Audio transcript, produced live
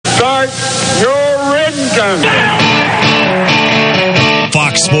Start your engine.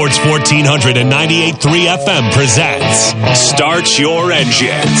 Fox Sports 1400 and 98.3 FM presents Start Your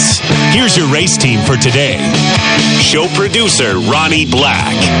Engines. Here's your race team for today. Show producer Ronnie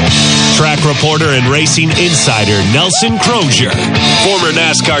Black. Track reporter and racing insider Nelson Crozier. Former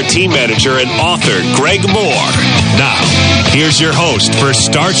NASCAR team manager and author Greg Moore. Now, here's your host for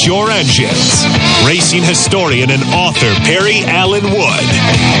Start Your Engines, racing historian and author Perry Allen Wood.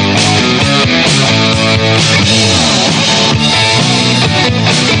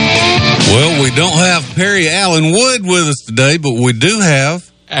 Well, we don't have Perry Allen Wood with us today, but we do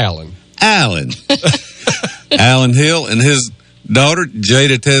have Allen Hill and his daughter,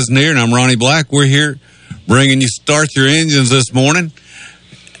 Jada Tesnier, and I'm Ronnie Black. We're here bringing you Start Your Engines this morning.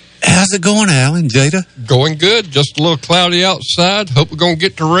 How's it going, Alan, Jada? Going good. Just a little cloudy outside. Hope we're going to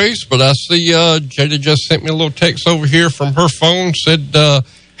get to race, but I see Jada just sent me a little text over here from her phone, said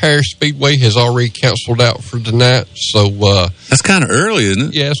Harris Speedway has already canceled out for tonight. So that's kind of early, isn't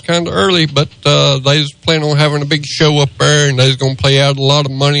it? Yeah, it's kind of early, but they plan on having a big show up there, and they're going to pay out a lot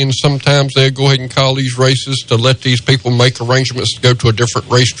of money, and sometimes they'll go ahead and call these races to let these people make arrangements to go to a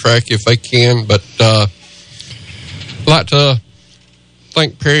different racetrack if they can. But I'd like to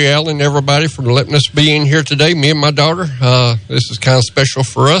thank Perry Allen and everybody for letting us be in here today, me and my daughter. This is kind of special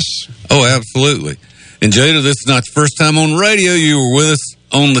for us. Oh, absolutely. And Jada, this is not the first time on radio. You were with us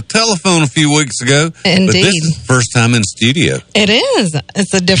on the telephone a few weeks ago. Indeed. But this is the first time in studio. It is.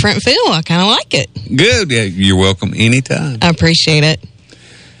 It's a different feel. I kind of like it. Good. Yeah, you're welcome anytime. I appreciate it.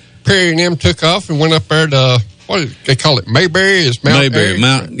 Perry and them took off and went up there to, what do they call it, Mayberry? Is Mount Mayberry,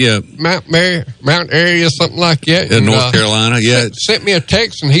 Area? Mount Area, something like that. In North Carolina, yeah. Sent me a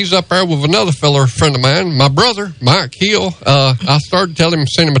text, and he's up there with another fella, friend of mine, my brother, Mike Hill. I started telling him,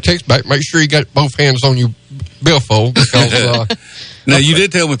 send him a text back, make sure you got both hands on your billfold, because... Now, you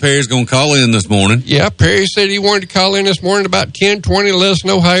did tell me Perry's going to call in this morning. Yeah, Perry said he wanted to call in this morning about 10:20 to let us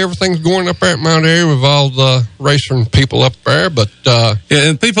know how everything's going up there at Mount Airy with all the racing people up there. But yeah,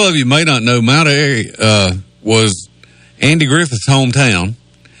 and people of you may not know, Mount Airy was Andy Griffith's hometown,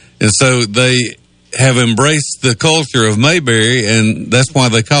 and so they have embraced the culture of Mayberry, and that's why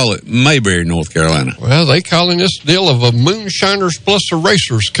they call it Mayberry, North Carolina. Well, they calling this deal of a Moonshiners plus a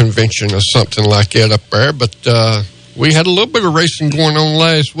Racers convention or something like that up there, but we had a little bit of racing going on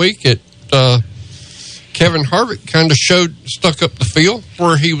last week. Kevin Harvick kind of stuck up the field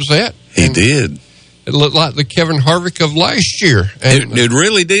where he was at. He did. It looked like the Kevin Harvick of last year. And it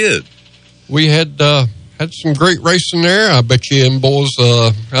really did. We had some great racing there. I bet you them boys,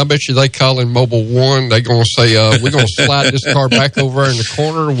 I bet you they call in Mobile One. They're going to say, we're going to slide this car back over in the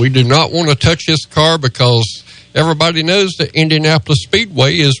corner. We do not want to touch this car because everybody knows that Indianapolis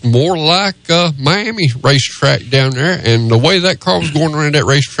Speedway is more like Miami racetrack down there, and the way that car was going around that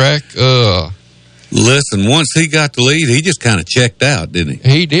racetrack. Listen, once he got the lead, he just kind of checked out, didn't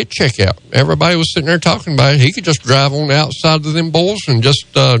he? He did check out. Everybody was sitting there talking about it. He could just drive on the outside of them bulls and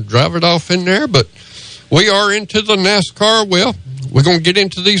just drive it off in there. But we are into the NASCAR. Well, we're going to get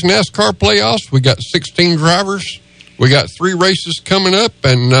into these NASCAR playoffs. We got 16 drivers. We got 3 races coming up,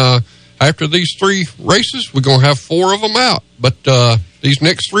 and after these 3 races, we're going to have 4 of them out. But these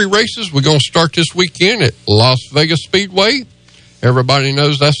next 3 races, we're going to start this weekend at Las Vegas Speedway. Everybody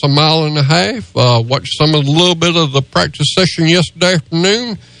knows that's a mile and a half. Watched a little bit of the practice session yesterday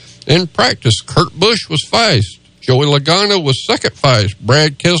afternoon. In practice, Kurt Busch was fast. Joey Logano was second fast.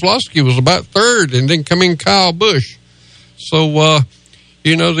 Brad Keselowski was about third, and then come in Kyle Busch. So,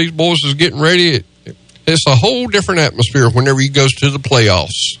 these boys is getting ready. It's a whole different atmosphere whenever he goes to the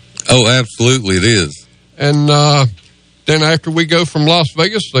playoffs. Oh, absolutely it is. And then after we go from Las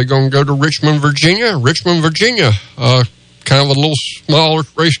Vegas, they're going to go to Richmond, Virginia. Richmond, Virginia, kind of a little smaller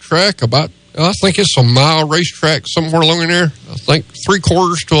racetrack, I think it's a mile racetrack somewhere along in there. I think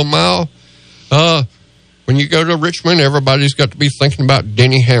 3/4 to a mile. When you go to Richmond, everybody's got to be thinking about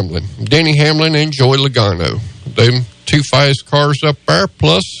Denny Hamlin. Denny Hamlin and Joey Logano. Them 2 fast cars up there,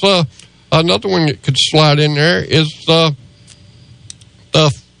 plus another one that could slide in there is the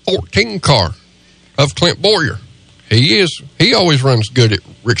 14 car of Clint Bowyer. He always runs good at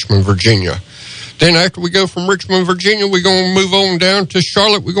Richmond, Virginia. Then after we go from Richmond, Virginia, we're going to move on down to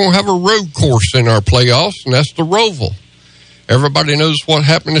Charlotte. We're going to have a road course in our playoffs, and that's the Roval. Everybody knows what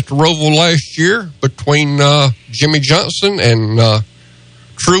happened at the Roval last year between Jimmy Johnson and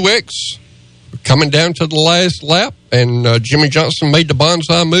Truex coming down to the last lap, and Jimmy Johnson made the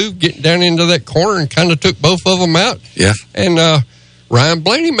bonsai move, getting down into that corner and kind of took both of them out. Yeah. And Ryan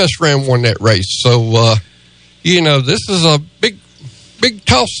Blaney messed around and won that race. So, this is a big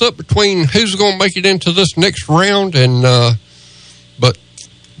toss-up between who's going to make it into this next round. And but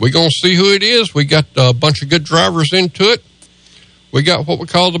we're going to see who it is. We got a bunch of good drivers into it. We got what we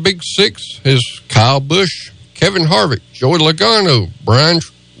call the Big Six is Kyle Busch, Kevin Harvick, Joey Logano,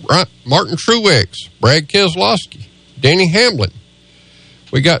 Martin Truex, Brad Keselowski, Denny Hamlin.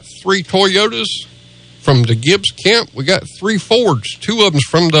 We got 3 Toyotas from the Gibbs camp. We got 3 Fords, 2 of them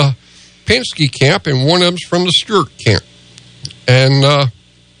from the Penske camp and 1 of them's from the Stewart camp. And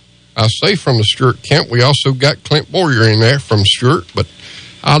I say from the Stewart camp, we also got Clint Bowyer in there from Stewart, but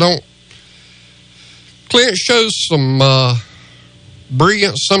Clint shows some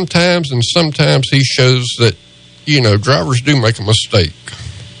brilliance sometimes, and sometimes he shows that, drivers do make a mistake.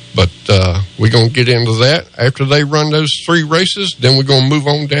 But we're going to get into that. After they run those 3 races, then we're going to move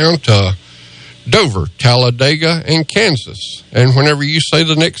on down to Dover, Talladega, and Kansas. And whenever you say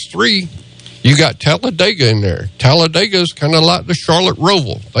the next 3, you got Talladega in there. Talladega is kind of like the Charlotte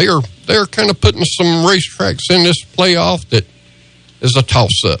Roval. They're kind of putting some racetracks in this playoff that is a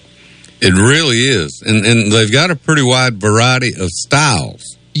toss-up. It really is. And they've got a pretty wide variety of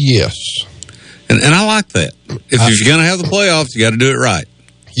styles. Yes. And I like that. If you're going to have the playoffs, you got to do it right.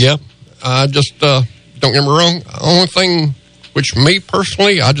 Yeah. I just, don't get me wrong, the only thing, which me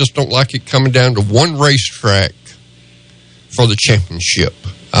personally, I just don't like it coming down to one racetrack for the championship.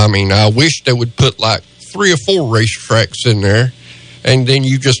 I mean, I wish they would put like 3 or 4 racetracks in there, and then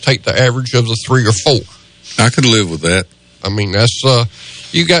you just take the average of the 3 or 4. I could live with that. I mean, that's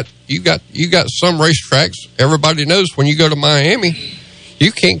you got some racetracks. Everybody knows when you go to Miami,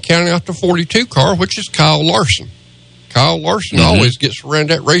 you can't count out the 42 car, which is Kyle Larson. Kyle Larson always gets around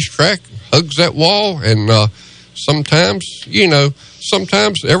that racetrack, hugs that wall, and sometimes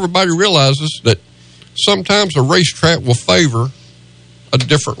everybody realizes that sometimes a racetrack will favor a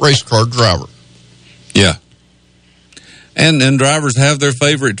different race car driver. Yeah. And drivers have their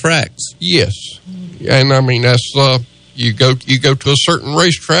favorite tracks. Yes. And I mean, that's you go to a certain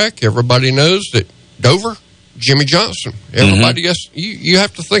racetrack, everybody knows that Dover, Jimmy Johnson. Everybody else, you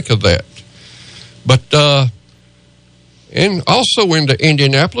have to think of that. But and also in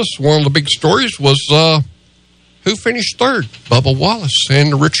Indianapolis, one of the big stories was who finished 3rd? Bubba Wallace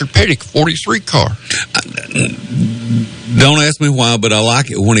and the Richard Petty 43 car. Don't ask me why, but I like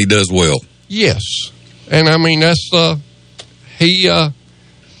it when he does well. Yes. And I mean, that's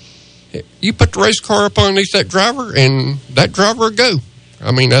you put the race car up underneath that driver, and that driver will go.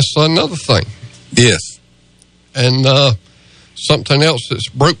 I mean, that's another thing. Yes. And something else that's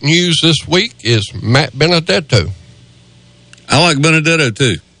broke news this week is Matt Benedetto. I like Benedetto,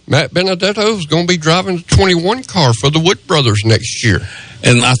 too. Matt Benedetto is going to be driving the 21 car for the Wood Brothers next year.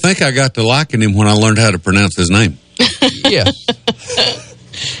 And I think I got to liking him when I learned how to pronounce his name. Yes.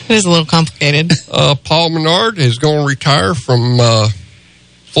 It was a little complicated. Paul Menard is going to retire from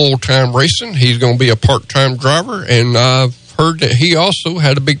full-time racing. He's going to be a part-time driver, and I've heard that he also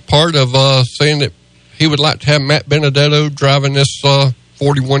had a big part of saying that he would like to have Matt Benedetto driving this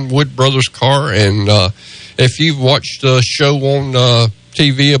 41 Wood Brothers car. And if you've watched the show on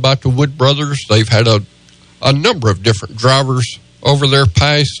TV about the Wood Brothers, they've had a number of different drivers over their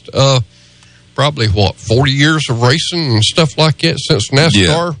past probably 40 years of racing and stuff like that since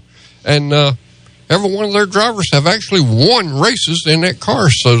NASCAR. Yeah. And every one of their drivers have actually won races in that car.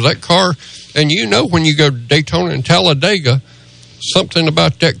 So that car, and when you go to Daytona and Talladega, something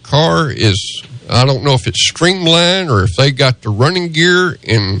about that car is, I don't know if it's streamlined or if they got the running gear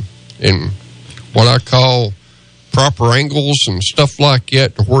in what I call proper angles and stuff like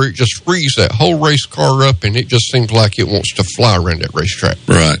that, to where it just frees that whole race car up, and it just seems like it wants to fly around that racetrack.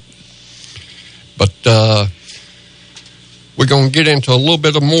 Right. But we're going to get into a little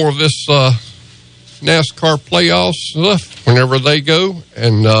bit of more of this NASCAR playoffs stuff whenever they go.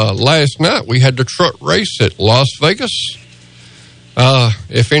 And last night we had the truck race at Las Vegas.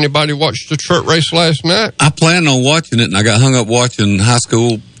 If anybody watched the truck race last night, I planned on watching it, and I got hung up watching high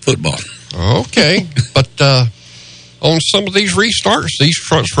school football. Okay, but on some of these restarts, these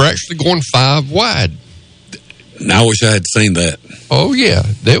trucks were actually going 5 wide. I wish I had seen that. Oh yeah,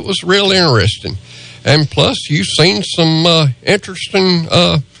 that was real interesting. And plus, you've seen some interesting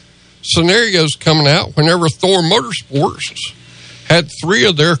scenarios coming out whenever Thor Motorsports had 3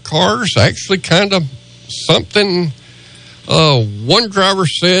 of their cars actually kind of something. One driver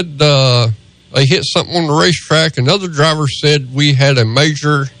said they hit something on the racetrack. Another driver said we had a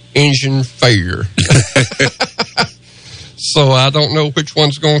major engine failure. So I don't know which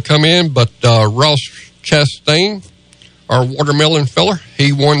one's going to come in, but Ross Chastain, our watermelon feller,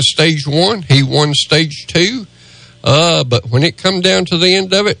 he won stage 1. He won stage 2. But when it come down to the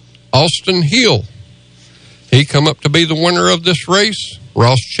end of it, Austin Hill, he come up to be the winner of this race.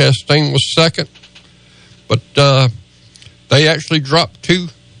 Ross Chastain was second. But they actually dropped two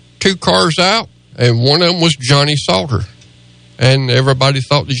two cars out, and one of them was Johnny Salter. And everybody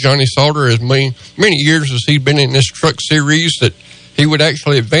thought that Johnny Salter, as many years as he'd been in this truck series, that he would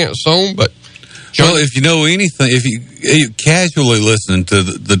actually advance on. But well, if you know anything, if you casually listen to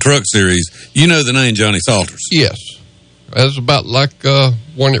the truck series, you know the name Johnny Salters. Yes. That's about like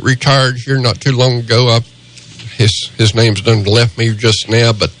one that retired here not too long ago. His name's done left me just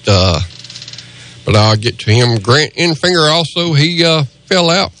now, but I'll get to him. Grant Enfinger also, he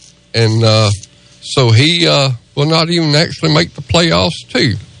fell out, and so he will not even actually make the playoffs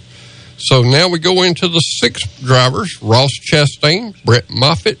too. So now we go into the 6 drivers: Ross Chastain, Brett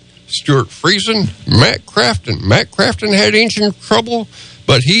Moffitt, Stuart Friesen, Matt Crafton. Matt Crafton had engine trouble,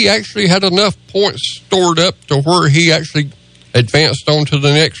 but he actually had enough points stored up to where he actually advanced on to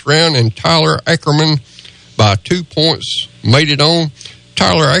the next round, and Tyler Ackerman, by 2 points, made it on.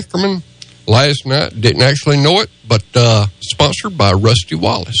 Tyler Ackerman, last night, didn't actually know it, but sponsored by Rusty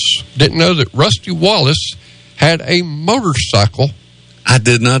Wallace. Didn't know that Rusty Wallace had a motorcycle. I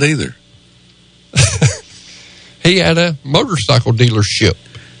did not either. He had a motorcycle dealership,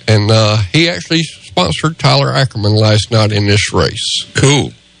 and he actually sponsored Tyler Ackerman last night in this race.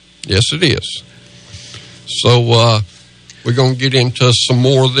 Cool. Yes, it is. So we're going to get into some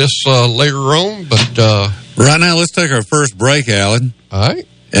more of this later on, but right now, let's take our first break, Alan. All right.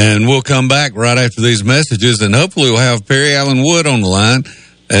 And we'll come back right after these messages, and hopefully we'll have Perry Allen Wood on the line.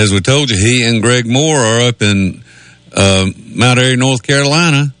 As we told you, he and Greg Moore are up in Mount Airy, North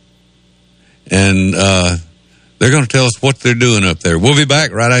Carolina, and they're going to tell us what they're doing up there. We'll be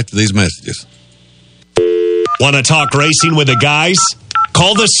back right after these messages. Want to talk racing with the guys?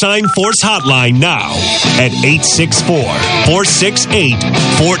 Call the Sign Force hotline now at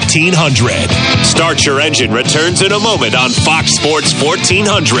 864-468-1400. Start Your Engine returns in a moment on Fox Sports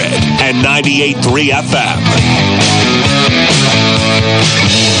 1400 and 98.3 FM.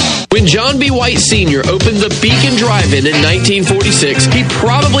 When John B. White Sr. opened the Beacon Drive-In in 1946, he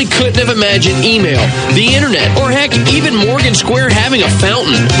probably couldn't have imagined email, the internet, or heck, even Morgan Square having a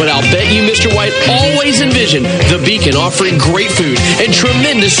fountain. But I'll bet you Mr. White always envisioned the Beacon offering great food and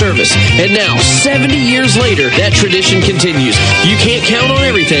tremendous service. And now, 70 years later, that tradition continues. You can't count on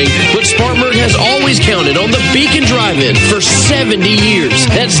everything, but Spartanburg has always counted on the Beacon Drive-In for 70 years.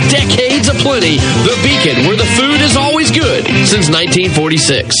 That's decades aplenty. The Beacon, where the food is always good since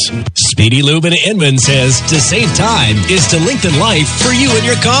 1946. Speedy Lube in Inman says to save time is to lengthen life for you and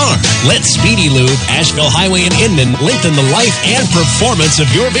your car. Let Speedy Lube, Asheville Highway in Inman, lengthen the life and performance of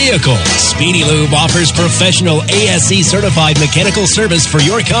your vehicle. Speedy Lube offers professional ASE certified mechanical service for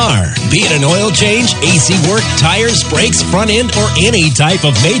your car. Be it an oil change, AC work, tires, brakes, front end, or any type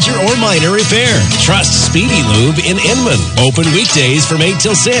of major or minor repair. Trust Speedy Lube in Inman. Open weekdays from 8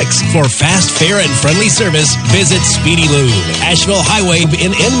 till 6. For fast, fair, and friendly service, visit Speedy Lube, Asheville Highway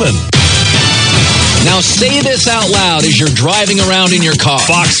in Inman. Now say this out loud as you're driving around in your car.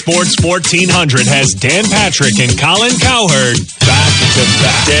 Fox Sports 1400 has Dan Patrick and Colin Cowherd back to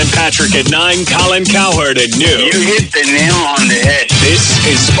back. Dan Patrick at 9, Colin Cowherd at noon. You hit the nail on the head. This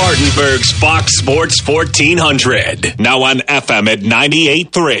is Spartanburg's Fox Sports 1400. Now on FM at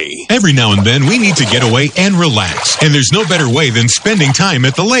 98.3. Every now and then we need to get away and relax. And there's no better way than spending time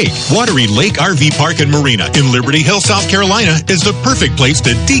at the lake. Watery Lake RV Park and Marina in Liberty Hill, South Carolina is the perfect place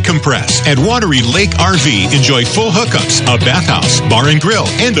to decompress. At Watery Lake RV, enjoy full hookups, a bathhouse, bar and grill,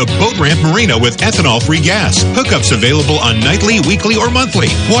 and a boat ramp marina with ethanol-free gas. Hookups available on nightly, weekly, or monthly.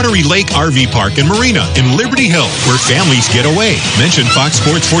 Watery Lake RV Park and Marina in Liberty Hill, where families get away. Mention Fox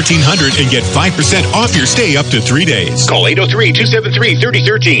Sports 1400 and get 5% off your stay up to 3 days. Call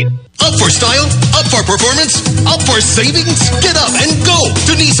 803-273-3013. Up for style? Up for performance? Up for savings? Get up and go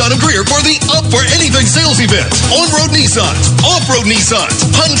to Nissan of Greer for the Up for Anything sales event. On-road Nissans, off-road Nissans,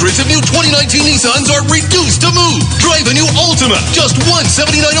 hundreds of new 2019 Nissans are reduced to move. Drive a new Altima, just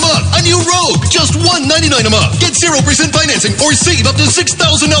 $179 a month. A new Rogue, just $199 a month. Get 0% financing or save up to $6,000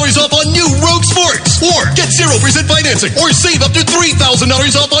 off on new Rogue Sports. Or get 0% financing or save up to $3,000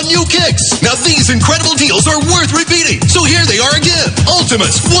 off on new Kicks. Now these incredible deals are worth repeating. So here they are again.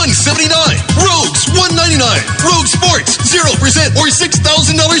 Altimas, $179. Rogues, $199. Rogue Sports, 0% or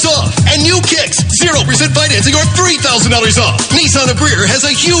 $6,000 off. And new Kicks, 0% financing or $3,000 off. Nissan of Greer has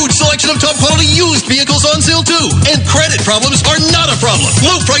a huge selection of top quality used vehicles on sale too. And credit problems are not a problem.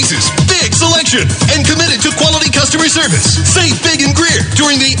 Low prices, big selection, and committed to quality customer service. Save big in Greer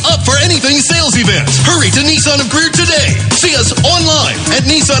during the Up for Anything sales event. Hurry to Nissan of Greer today. See us online at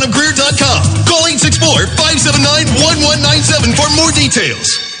nissanofgreer.com. Call 864-579-1197 for more details.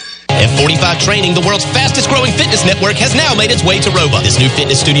 F45 Training, the world's fastest growing fitness network, has now made its way to Roebuck. This new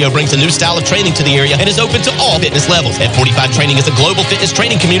fitness studio brings a new style of training to the area and is open to all fitness levels. F45 Training is a global fitness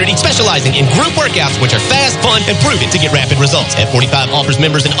training community specializing in group workouts, which are fast, fun, and proven to get rapid results. F45 offers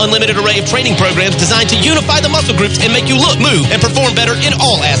members an unlimited array of training programs designed to unify the muscle groups and make you look, move, and perform better in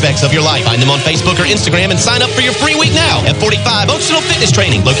all aspects of your life. Find them on Facebook or Instagram and sign up for your free week now. F45 Functional Fitness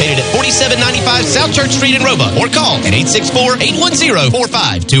Training, located at 4795 South Church Street in Roebuck, or call at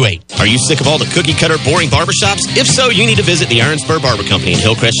 864-810-4528. Are you sick of all the cookie-cutter, boring barbershops? If so, you need to visit the Iron Spur Barber Company in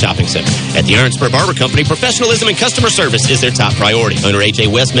Hillcrest Shopping Center. At the Iron Spur Barber Company, professionalism and customer service is their top priority. Owner A.J.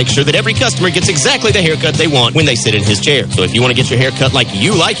 West makes sure that every customer gets exactly the haircut they want when they sit in his chair. So if you want to get your hair cut like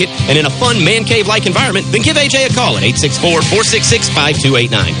you like it and in a fun man cave-like environment, then give A.J. a call at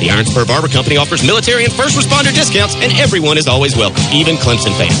 864-466-5289. The Iron Spur Barber Company offers military and first responder discounts, and everyone is always welcome, even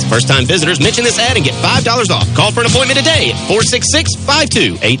Clemson fans. First-time visitors mention this ad and get $5 off. Call for an appointment today at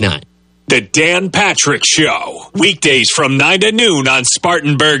 466-5289. The Dan Patrick Show. Weekdays from 9 to noon on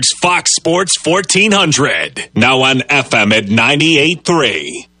Spartanburg's Fox Sports 1400. Now on FM at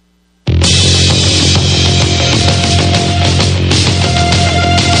 98.3.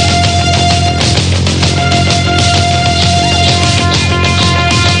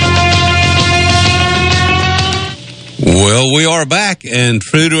 Well, we are back, and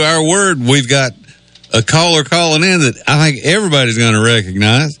true to our word, we've got a caller calling in that I think everybody's going to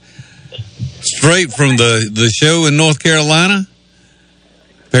recognize. Straight from the show in North Carolina,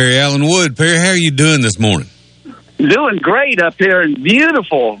 Perry Allen Wood. Perry, how are you doing this morning? Doing great up here in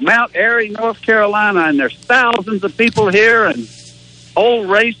beautiful Mount Airy, North Carolina, and there's thousands of people here, and old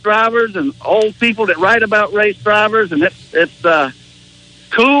race drivers and old people that write about race drivers, and it's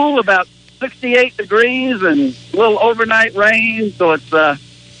cool, about 68 degrees and a little overnight rain, so it's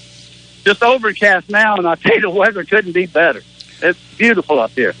just overcast now, and I tell you, the weather couldn't be better. It's beautiful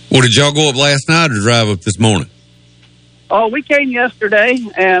up here. Well, did y'all go up last night or drive up this morning? Oh, we came yesterday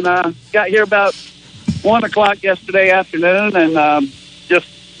and got here about 1 o'clock yesterday afternoon and just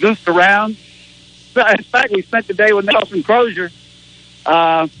goofed around. In fact, we spent the day with Nelson Crozier,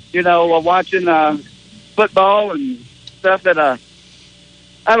 watching football and stuff at a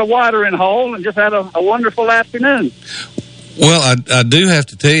watering hole, and just had a wonderful afternoon. Well, I do have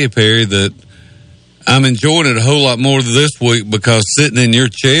to tell you, Perry, that I'm enjoying it a whole lot more this week because sitting in your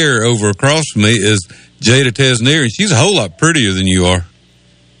chair over across from me is Jada Tesnier, and she's a whole lot prettier than you are.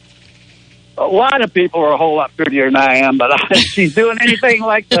 A lot of people are a whole lot prettier than I am, but if she's doing anything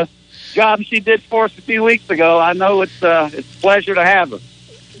like the job she did for us a few weeks ago, I know it's a pleasure to have her.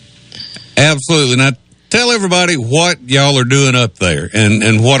 Absolutely. Now, tell everybody what y'all are doing up there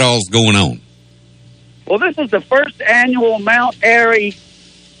and what all's going on. Well, this is the first annual Mount Airy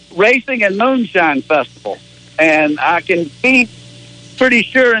Racing and Moonshine Festival, and I can be pretty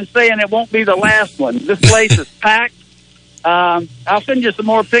sure in saying it won't be the last one. This place is packed. I'll send you some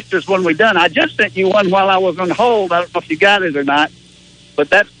more pictures when we're done. I just sent you one while I was on hold. I don't know if you got it or not, but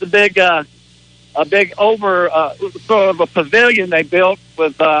that's the big, sort of a pavilion they built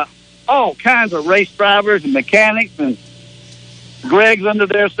with all kinds of race drivers and mechanics, and Greg's under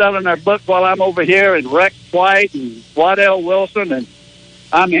there selling our book while I'm over here, and Rex White and Waddell Wilson, and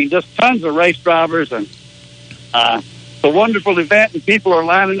I mean, just tons of race drivers, and it's a wonderful event, and people are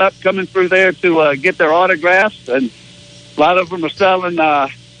lining up coming through there to get their autographs, and a lot of them are selling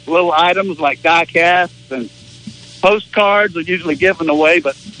little items like die casts and postcards are usually given away,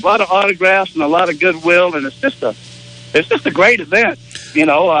 but a lot of autographs and a lot of goodwill, and it's just a great event,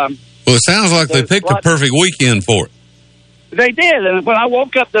 Well, it sounds like they picked a perfect weekend for it. They did, and when I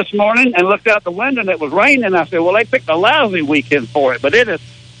woke up this morning and looked out the window and it was raining, I said, well, they picked a lousy weekend for it, but it has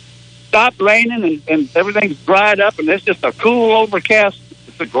stopped raining and everything's dried up, and it's just a cool, overcast,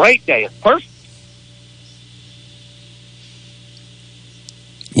 it's a great day. It's perfect.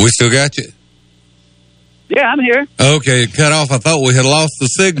 We still got you? Yeah, I'm here. Okay, it cut off. I thought we had lost the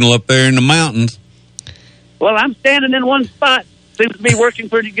signal up there in the mountains. Well, I'm standing in one spot. Seems to be working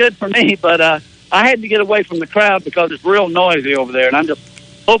pretty good for me, but I had to get away from the crowd because it's real noisy over there, and I'm just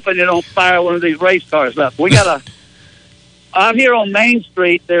hoping they don't fire one of these race cars up. We got out here on Main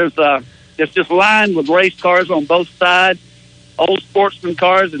Street, it's just lined with race cars on both sides, old sportsman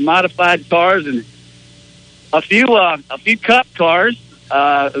cars and modified cars, and a few cup cars.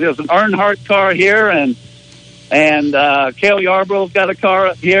 There's an Earnhardt car here, and Cale Yarborough's got a car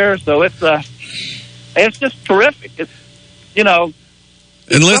up here, so it's just terrific. It's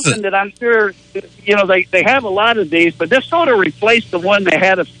and listen, something that I'm sure, they have a lot of these, but this sort of replaced the one they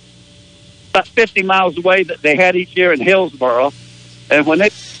had about 50 miles away that they had each year in Hillsboro. And when they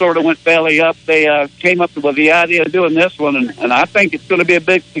sort of went belly up, they came up with the idea of doing this one, and I think it's going to be a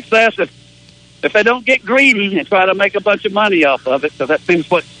big success if they don't get greedy and try to make a bunch of money off of it. So that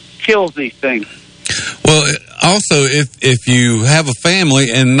seems what kills these things. Well, also, if you have a family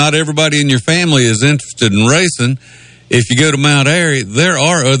and not everybody in your family is interested in racing, if you go to Mount Airy, there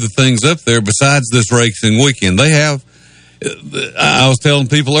are other things up there besides this racing weekend. They have, I was telling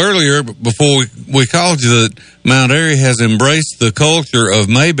people earlier before we called you that Mount Airy has embraced the culture of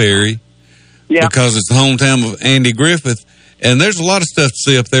Mayberry because it's the hometown of Andy Griffith. And there's a lot of stuff to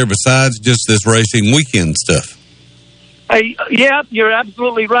see up there besides just this racing weekend stuff. Yeah, you're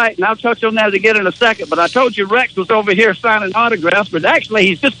absolutely right, and I'll touch on that again in a second. But I told you Rex was over here signing autographs, but actually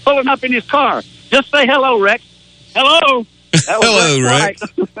he's just pulling up in his car. Just say hello, Rex. Hello. Hello, Rex.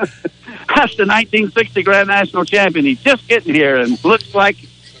 That's the 1960 Grand National Champion. He's just getting here and looks like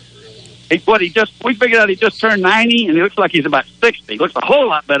we figured out he just turned 90, and he looks like he's about 60. He looks a whole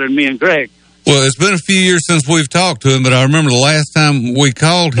lot better than me and Greg. Well, it's been a few years since we've talked to him, but I remember the last time we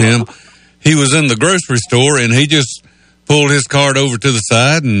called him, he was in the grocery store, and he just pulled his cart over to the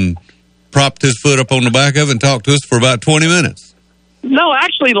side and propped his foot up on the back of it and talked to us for about 20 minutes. No,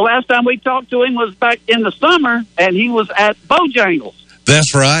 actually, the last time we talked to him was back in the summer, and he was at Bojangles.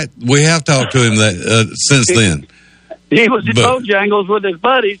 That's right. We have talked to him since then. He was at Bojangles with his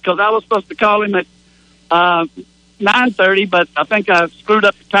buddies because I was supposed to call him at 9:30, but I think I screwed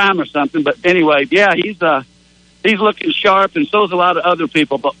up the time or something. But anyway, yeah, he's looking sharp, and so's a lot of other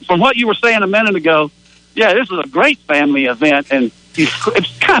people. But from what you were saying a minute ago, yeah, this is a great family event, and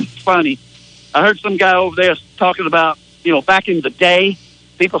it's kind of funny. I heard some guy over there talking about, back in the day.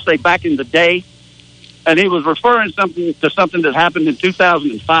 People say back in the day, and he was referring to something that happened in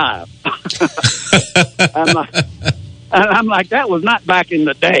 2005. I'm like, that was not back in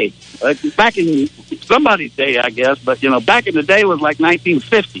the day. Back in somebody's day, I guess. But, back in the day was like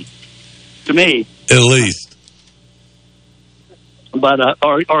 1950 to me. At least. But,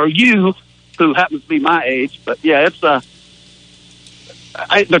 or you, who happens to be my age. But, yeah, it's the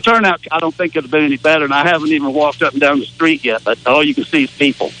turnout, I don't think it would have been any better. And I haven't even walked up and down the street yet. But all you can see is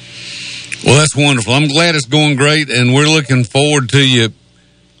people. Well, that's wonderful. I'm glad it's going great. And we're looking forward to you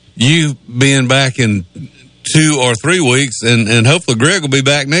being back in 2 or 3 weeks, and hopefully Greg will be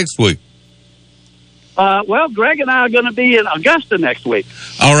back next week. Well, Greg and I are going to be in Augusta next week.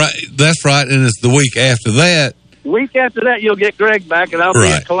 All right, that's right, and it's the week after that. Week after that, you'll get Greg back, and I'll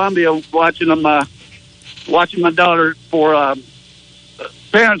be at Columbia watching my daughter for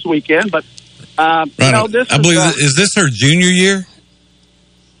Parents Weekend. But this I believe is this her junior year?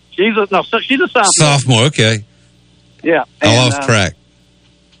 She's a sophomore. Sophomore, okay. Yeah, I lost track.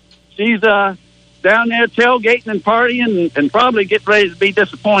 She's down there tailgating and partying and probably getting ready to be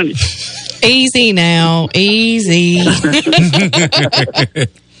disappointed. Easy now. Easy.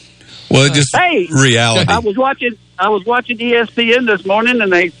 Well, just reality. I was watching ESPN this morning,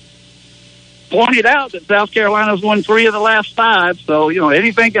 and they pointed out that South Carolina's won 3 of the last 5, so,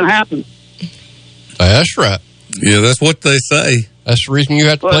 anything can happen. That's right. Yeah, that's what they say. That's the reason you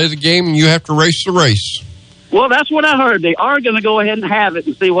have to play the game and you have to race the race. Well, that's what I heard. They are going to go ahead and have it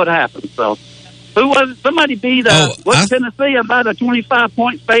and see what happens. So, who was it? Somebody beat Tennessee about a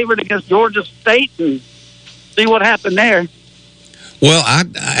 25-point favorite against Georgia State, and see what happened there. Well, I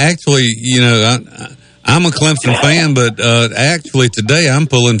actually, I'm a Clemson fan, but actually today I'm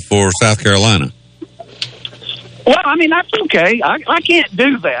pulling for South Carolina. Well, I mean, that's okay. I can't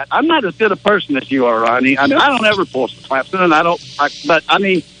do that. I'm not as good a person as you are, Ronnie. I don't ever pull for Clemson, and but I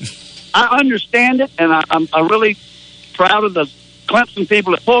mean, I understand it, and I'm really proud of the Clemson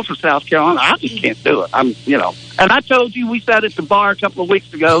people that pull for South Carolina. I just can't do it. And I told you, we sat at the bar a couple of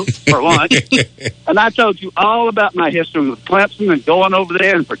weeks ago for lunch, and I told you all about my history with Clemson and going over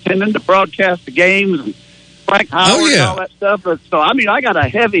there and pretending to broadcast the games and Frank Howard and all that stuff. So, I mean, I got a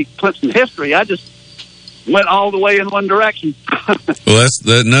heavy Clemson history. I just went all the way in one direction. Well,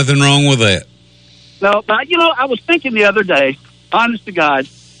 there's nothing wrong with that. No, but, I was thinking the other day, honest to God,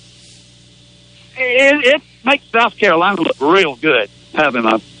 it makes South Carolina look real good having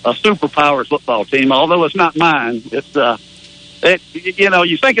a superpower football team, although it's not mine. It's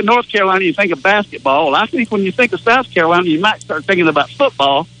you think of North Carolina, you think of basketball. I think when you think of South Carolina, you might start thinking about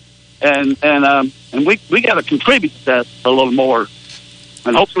football, and we got to contribute to that a little more,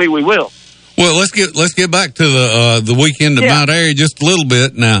 and hopefully we will. Well, let's get back to the weekend of Mount Airy just a little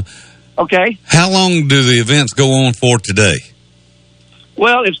bit now. Okay. How long do the events go on for today?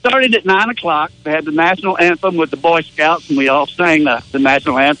 Well, it started at 9 o'clock. They had the national anthem with the Boy Scouts, and we all sang the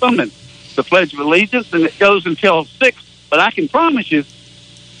national anthem and the Pledge of Allegiance, and it goes until 6. But I can promise you,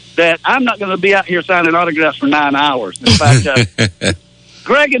 that I'm not going to be out here signing autographs for 9 hours. In fact,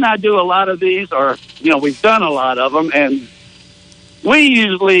 Greg and I do a lot of these, or, we've done a lot of them, and we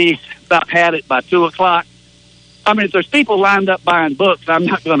usually about had it by 2 o'clock. I mean, if there's people lined up buying books, I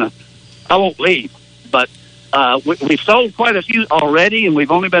won't leave. But we've sold quite a few already, and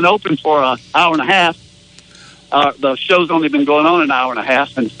we've only been open for an hour and a half. The show's only been going on an hour and a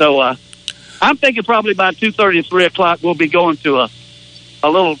half, and so I'm thinking probably by 2:30 to 3 o'clock we'll be going to a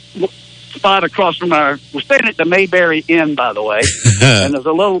little spot across from we're staying at the Mayberry Inn, by the way, and there's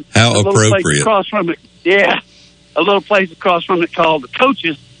a little place across from it. Yeah, a little place across from it called the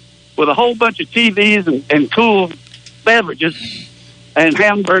Coaches, with a whole bunch of TVs and cool beverages and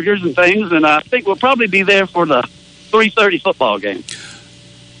hamburgers and things, and I think we'll probably be there for the 3:30 football game.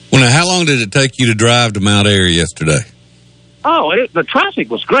 Well, now, how long did it take you to drive to Mount Airy yesterday? Oh, the traffic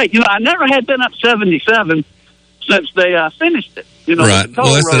was great. I never had been up 77 since they finished it. Right.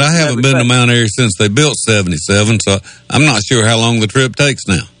 Well, I said I haven't been to Mount Airy since they built 77, so I'm not sure how long the trip takes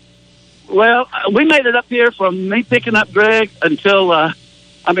now. Well, we made it up here from me picking up Greg until,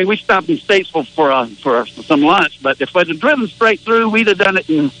 we stopped in Statesville for some lunch, but if we'd have driven straight through, we'd have done it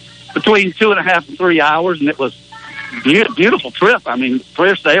in between 2.5 and 3 hours, and it was beautiful trip. I mean,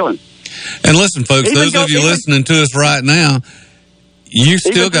 clear sailing. And listen, folks, those of you listening to us right now, you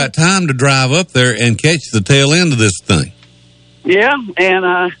still got time to drive up there and catch the tail end of this thing. Yeah,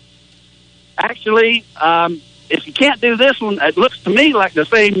 and actually, if you can't do this one, it looks to me like the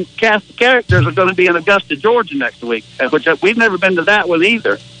same cast of characters are going to be in Augusta, Georgia next week, which we've never been to that one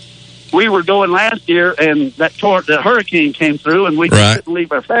either. We were going last year, and that hurricane came through, and we couldn't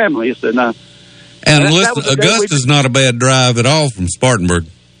leave our families. And listen, Augusta's not a bad drive at all from Spartanburg.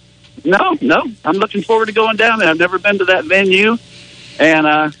 No. I'm looking forward to going down there. I've never been to that venue,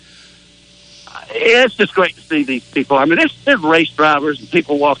 and it's just great to see these people. I mean, there's race drivers and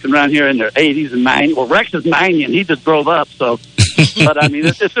people walking around here in their 80s and 90s. Well, Rex is 90, and he just drove up. So, but I mean,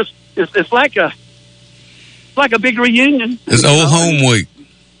 it's like a big reunion. It's old home week.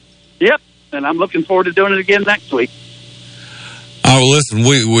 Yep, and I'm looking forward to doing it again next week. Oh, well, listen,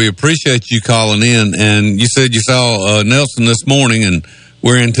 we appreciate you calling in, and you said you saw Nelson this morning, and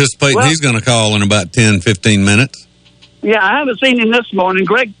we're anticipating he's going to call in about 10, 15 minutes. Yeah, I haven't seen him this morning.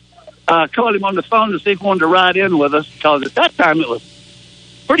 Greg called him on the phone to see if he wanted to ride in with us, because at that time it was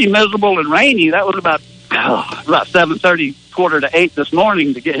pretty miserable and rainy. That was about 7:30, 7:45 this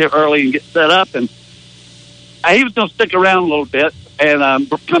morning to get here early and get set up, and he was going to stick around a little bit and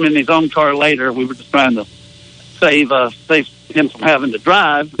come in his own car later. We were just trying to save him from having to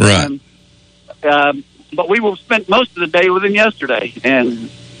drive. Right. And, but we spent most of the day with him yesterday, and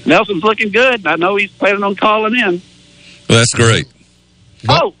Nelson's looking good. I know he's planning on calling in. Well, that's great.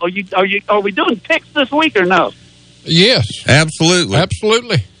 Oh, are we doing picks this week or no? Yes,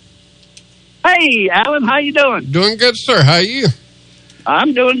 absolutely. Hey, Alan, how you doing? Doing good, sir. How are you?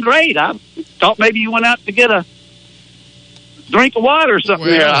 I'm doing great. I thought maybe you went out to get a drink of water or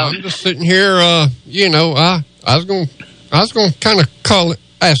something. I'm just sitting here. I was going to kind of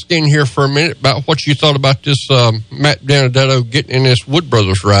ask in here for a minute about what you thought about this Matt Benedetto getting in this Wood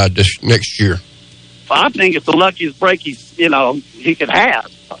Brothers ride this next year. I think it's the luckiest break he could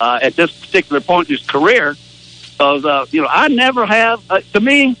have at this particular point in his career. Because I never have. To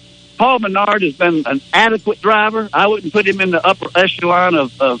me, Paul Menard has been an adequate driver. I wouldn't put him in the upper echelon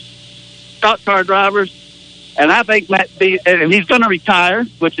of stock car drivers. And I think and he's going to retire,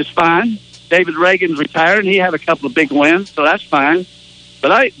 which is fine. David Reagan's retired, and he had a couple of big wins, so that's fine.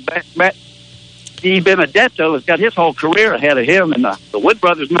 But Matt Benedetto has got his whole career ahead of him, and the Wood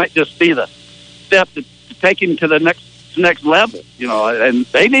Brothers might just be the step to take him to the next level, and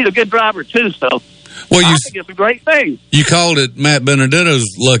they need a good driver too. So, I think it's a great thing. You called it Matt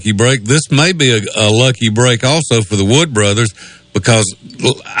Benedetto's lucky break. This may be a lucky break also for the Wood Brothers, because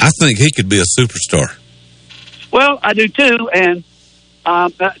I think he could be a superstar. Well, I do too, and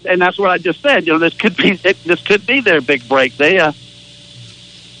that's what I just said. This could be their big break. They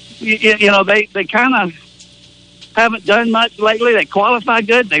they kind of haven't done much lately. They qualify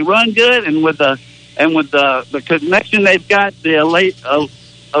good, they run good, and with the connection they've got, the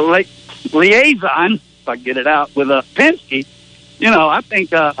liaison, if I can get it out, with Penske, I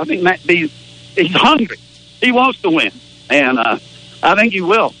think Matt B, he's hungry. He wants to win, and I think he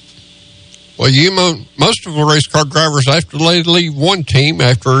will. Well, most of the race car drivers, after they leave one team, I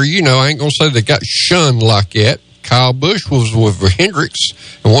ain't going to say they got shunned like that. Kyle Busch was with Hendricks,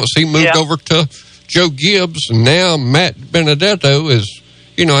 and once he moved over to Joe Gibbs, and now Matt Benedetto is,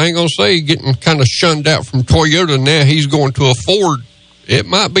 I ain't going to say getting kind of shunned out from Toyota. Now he's going to a Ford. It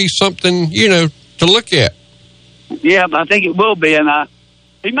might be something, to look at. Yeah, but I think it will be, and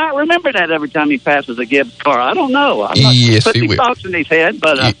He might remember that every time he passes a Gibbs car. I don't know. I'm not Yes, putting he will. thoughts in his head,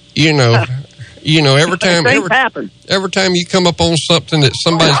 but You know, every time happen. every time you come up on something that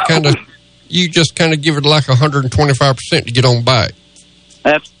somebody's you just kind of give it like 125% to get on by it.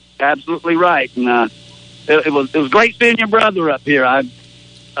 That's absolutely right. And it was great seeing your brother up here.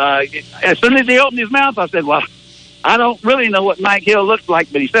 As soon as he opened his mouth, I said, "Well, I don't really know what Mike Hill looks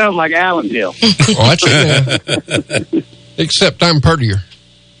like, but he sounds like Alan Hill." Watch it now. Except I'm prettier.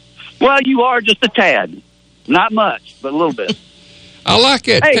 Well, you are just a tad. Not much, but a little bit. I like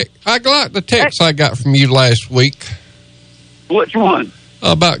it. Hey. I like the text I got from you last week. Which one?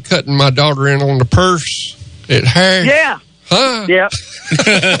 About cutting my daughter in on the purse at hair. Yeah. Huh? Yeah.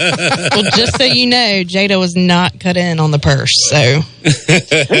 Well, just so you know, Jada was not cut in on the purse. So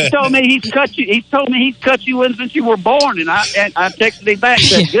He told me he's cut you. He told me he's cut you in since you were born, and I texted him back and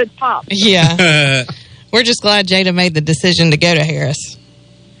said, "Good pop." yeah, we're just glad Jada made the decision to go to Harris.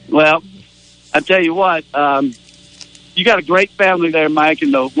 Well, I tell you what, you got a great family there, Mike,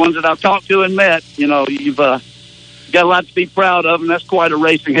 and the ones that I've talked to and met, you've got a lot to be proud of, and that's quite a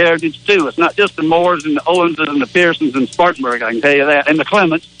racing heritage, too. It's not just the Moores and the Owenses and the Pearsons and Spartanburg, I can tell you that, and the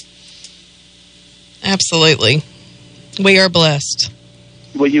Clements. Absolutely. We are blessed.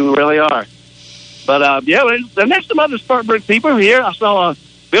 Well, you really are. But, there's some other Spartanburg people here. I saw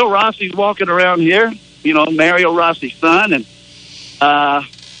Bill Rossi's walking around here, Mario Rossi's son, and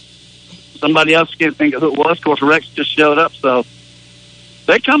somebody else, can't think of who it was. Of course, Rex just showed up, so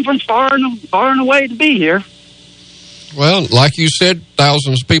they come from far and away to be here. Well, like you said,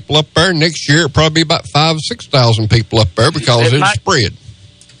 thousands of people up there. Next year, it'll probably be about 5,000 or 6,000 people up there because it's spread.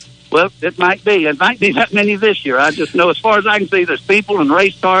 Well, it might be. It might be that many this year. I just know, as far as I can see, there's people and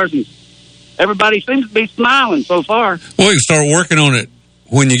race cars, and everybody seems to be smiling so far. Well, we can start working on it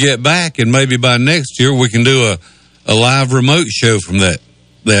when you get back, and maybe by next year we can do a live remote show from that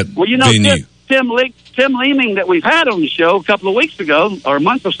venue. Tim Leeming that we've had on the show a couple of weeks ago, or a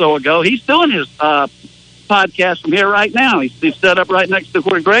month or so ago, he's doing his podcast from here right now. He's set up right next to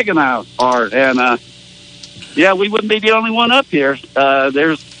where Greg and I are, and we wouldn't be the only one up here.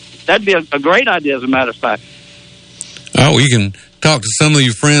 That'd be a great idea, as a matter of fact. Oh, you can talk to some of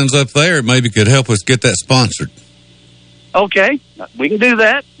your friends up there. It maybe could help us get that sponsored. Okay, we can do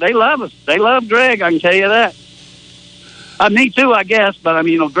that. They love us. They love Greg, I can tell you that. Me too, I guess, but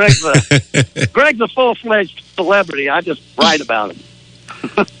Greg's a full-fledged celebrity. I just write about him.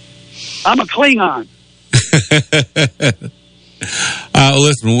 I'm a Klingon.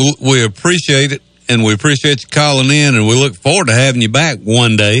 Listen, we appreciate it, and we appreciate you calling in, and we look forward to having you back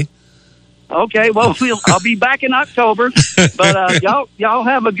one day. Okay, well, I'll be back in October, but y'all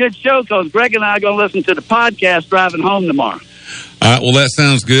have a good show, because Greg and I are going to listen to the podcast driving home tomorrow. All right, well, that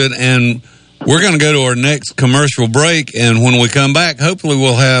sounds good, and we're going to go to our next commercial break, and when we come back, hopefully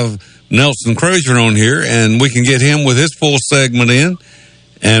we'll have Nelson Crozier on here, and we can get him with his full segment in,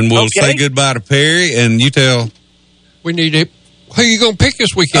 and we'll say goodbye to Perry, and you tell... We need it. Who are you going to pick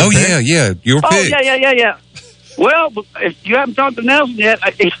this weekend? Oh, yeah, your pick. Yeah. Well, if you haven't talked to Nelson yet,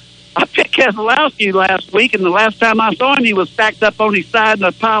 I picked Keselowski last week, and the last time I saw him, he was stacked up on his side in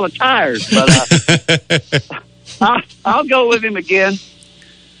a pile of tires. But I'll go with him again.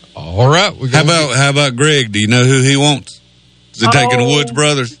 All right. How about Greg? Do you know who he wants? Is it taking the Woods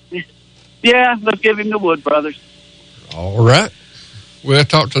brothers? Yeah, let's give him the Wood brothers. All right. We'll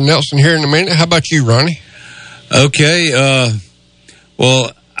talk to Nelson here in a minute. How about you, Ronnie? Okay.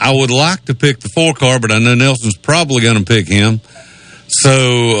 Well, I would like to pick the 4-car, but I know Nelson's probably going to pick him.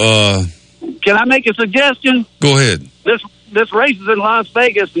 So, can I make a suggestion? Go ahead. This race is in Las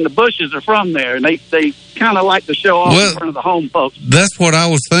Vegas, and the Bushes are from there, and they kind of like to show off in front of the home folks. That's what I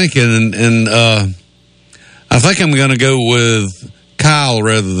was thinking, and I think I'm going to go with Kyle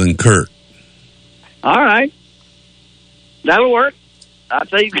rather than Kurt. All right. That'll work. I'll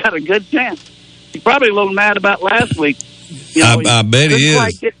tell you, you've got a good chance. He's probably a little mad about last week. I bet he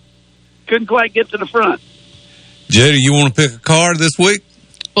is. Couldn't quite get to the front. Jada, you want to pick a car this week?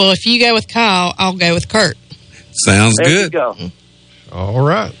 Well, if you go with Kyle, I'll go with Kurt. Sounds good. There you go. All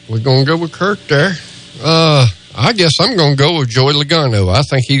right. We're going to go with Kurt there. I guess I'm going to go with Joey Logano. I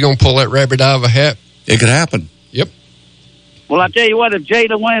think he's going to pull that rabbit out of a hat. It could happen. Yep. Well, I tell you what, if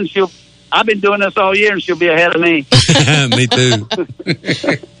Jada wins, I've been doing this all year, and she'll be ahead of me. Me too.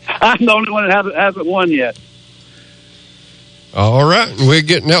 I'm the only one that hasn't won yet. All right. We'll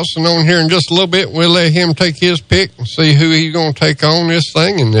get Nelson on here in just a little bit. We'll let him take his pick and see who he's going to take on this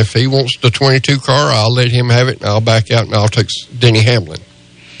thing. And if he wants the 22 car, I'll let him have it, and I'll back out, and I'll take Denny Hamlin.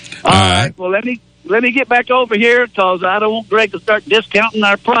 All right. Well, let me get back over here, because I don't want Greg to start discounting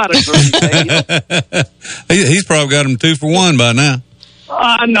our products or anything. He's probably got them 2 for $1 by now.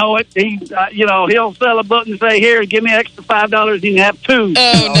 I know it. He, he'll sell a book and say, "Here, give me extra $5. You can have 2."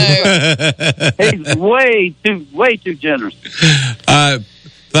 Oh no! He's way too generous.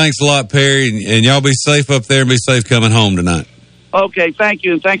 Thanks a lot, Perry, and y'all be safe up there and be safe coming home tonight. Okay, thank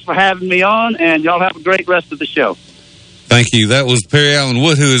you, and thanks for having me on. And y'all have a great rest of the show. Thank you. That was Perry Allen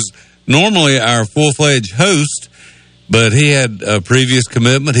Wood, who is normally our full-fledged host, but he had a previous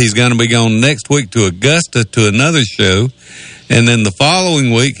commitment. He's going to be going next week to Augusta to another show. And then the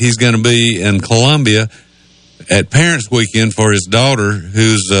following week, he's going to be in Columbia at Parents Weekend for his daughter,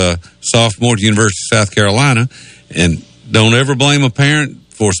 who's a sophomore at the University of South Carolina. And don't ever blame a parent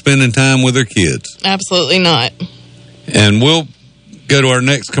for spending time with their kids. Absolutely not. And we'll go to our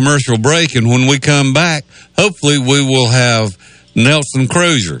next commercial break. And when we come back, hopefully we will have Nelson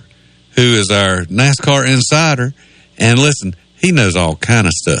Crozier, who is our NASCAR insider. And listen, he knows all kind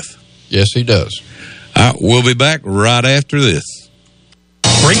of stuff. Yes, he does. We'll be back right after this.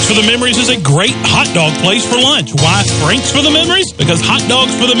 Frank's for the Memories is a great hot dog place for lunch. Why Frank's for the Memories? Because Hot Dogs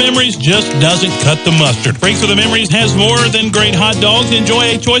for the Memories just doesn't cut the mustard. Frank's for the Memories has more than great hot dogs.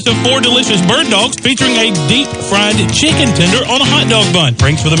 Enjoy a choice of 4 delicious bird dogs featuring a deep-fried chicken tender on a hot dog bun.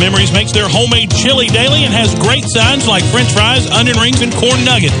 Frank's for the Memories makes their homemade chili daily and has great signs like French fries, onion rings, and corn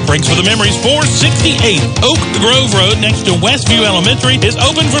nuggets. Frank's for the Memories, 468 Oak Grove Road next to Westview Elementary, is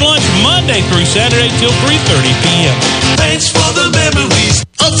open for lunch Monday through Saturday till 3:30 p.m. Thanks for the memories.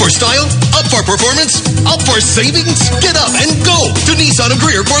 Up for style? Up for performance? Up for savings? Get up and go to Nissan of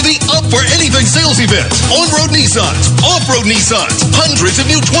Greer for the Up for Anything sales event. On-road Nissans, off-road Nissans. Hundreds of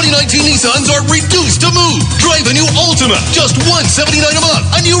new 2019 Nissans are reduced to move. Drive a new Altima, just $179 a month.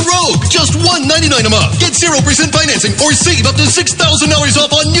 A new Rogue, just $199 a month. Get 0% financing or save up to $6,000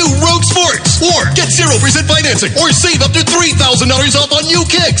 off on new Rogue Sports. Or get 0% financing or save up to $3,000 off on new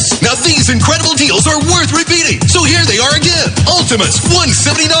Kicks. Now these incredible deals are worth repeating. So here they are again. Altimas,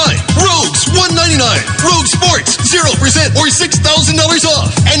 $179. Rogues, $199. Rogue Sports, 0% or $6,000 off.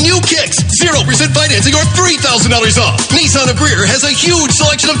 And new Kicks, 0% financing or $3,000 off. Nissan of Greer has a huge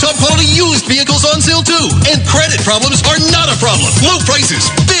selection of top quality used vehicles on sale too. And credit problems are not a problem. Low prices,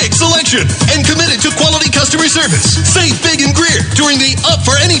 big selection, and committed to quality customer service. Save big in Greer during the Up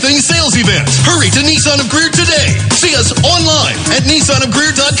for Anything sales event. Hurry to Nissan of Greer today. See us online at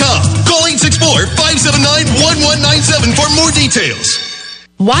nissanofgreer.com. Call 864-579-1197 for more details.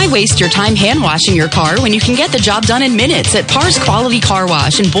 Why waste your time hand washing your car when you can get the job done in minutes at Par's Quality Car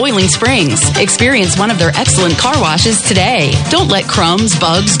Wash in Boiling Springs? Experience one of their excellent car washes today. Don't let crumbs,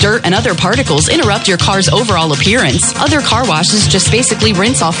 bugs, dirt, and other particles interrupt your car's overall appearance. Other car washes just basically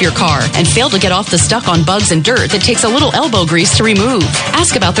rinse off your car and fail to get off the stuck on bugs and dirt that takes a little elbow grease to remove.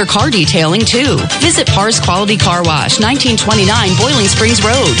 Ask about their car detailing too. Visit Par's Quality Car Wash, 1929 Boiling Springs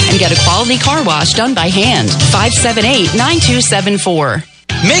Road, and get a quality car wash done by hand. 578-9274.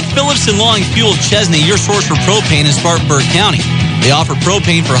 Make Phillips & Long Fuel Chesney your source for propane in Spartanburg County. They offer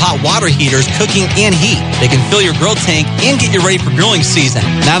propane for hot water heaters, cooking, and heat. They can fill your grill tank and get you ready for grilling season.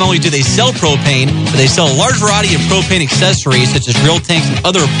 Not only do they sell propane, but they sell a large variety of propane accessories such as grill tanks and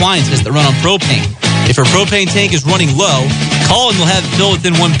other appliances that run on propane. If your propane tank is running low, call and they'll have it filled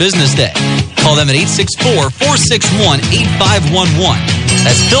within 1 business day. Call them at 864-461-8511.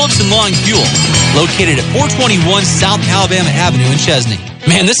 That's Phillips & Long Fuel, located at 421 South Alabama Avenue in Chesney.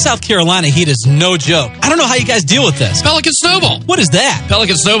 Man, this South Carolina heat is no joke. I don't know how you guys deal with this. Pelican Snowball. What is that?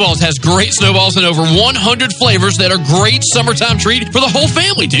 Pelican Snowballs has great snowballs in over 100 flavors that are great summertime treat for the whole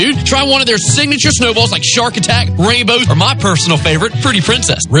family, dude. Try one of their signature snowballs like Shark Attack, Rainbow, or my personal favorite, Pretty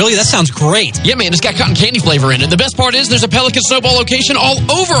Princess. Really? That sounds great. Yeah, man, it's got cotton candy flavor in it. The best part is there's a Pelican Snowball location all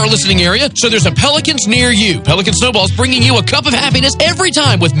over our listening area, so there's a Pelicans near you. Pelican Snowballs bringing you a cup of happiness every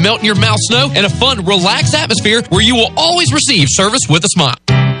time with melt-in-your-mouth snow and a fun, relaxed atmosphere where you will always receive service with a smile.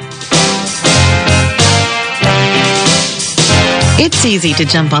 It's easy to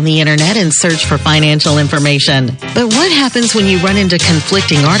jump on the internet and search for financial information. But what happens when you run into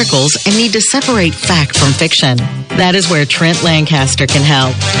conflicting articles and need to separate fact from fiction? That is where Trent Lancaster can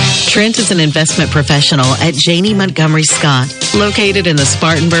help. Trent is an investment professional at Janney Montgomery Scott, located in the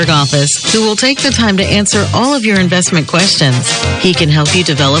Spartanburg office, who will take the time to answer all of your investment questions. He can help you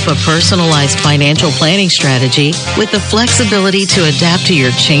develop a personalized financial planning strategy with the flexibility to adapt to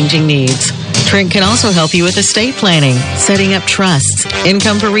your changing needs. Trent can also help you with estate planning, setting up trusts,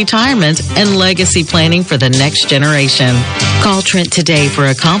 income for retirement, and legacy planning for the next generation. Call Trent today for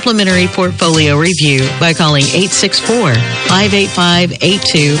a complimentary portfolio review by calling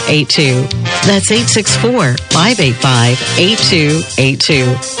 864-585-8282. That's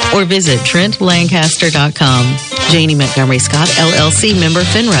 864-585-8282. Or visit TrentLancaster.com. Janney Montgomery Scott, LLC, member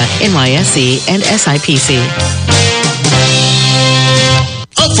FINRA, NYSE, and SIPC.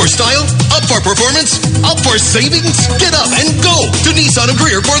 Up for style? Up for performance? Up for savings? Get up and go to Nissan of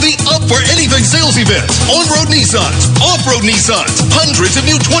Greer for the Up for Anything sales event. On-road Nissans, off-road Nissans. Hundreds of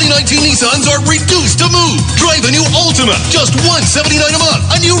new 2019 Nissans are reduced to move. Drive a new Altima, just $179 a month.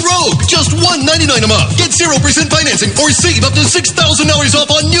 A new Rogue, just $199 a month. Get 0% financing or save up to $6,000 off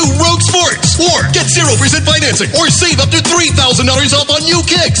on new Rogue Sports. Or get 0% financing or save up to $3,000 off on new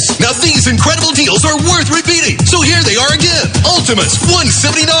Kicks. Now these incredible deals are worth repeating. So here they are again. Altimas,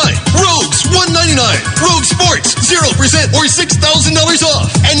 $179. Rogues, $199. Rogue Sports, 0% or $6,000 off.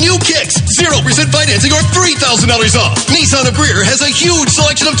 And new Kicks, 0% financing or $3,000 off. Nissan of Greer has a huge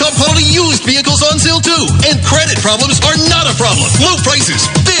selection of top quality used vehicles on sale too. And credit problems are not a problem. Low prices,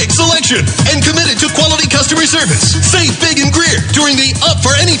 big selection, and committed to quality customer service. Save big in Greer during the Up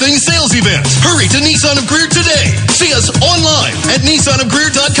for Anything sales event. Hurry to Nissan of Greer today. See us online at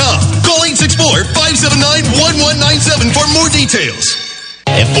nissanofgreer.com. Call 864-579-1197 for more details.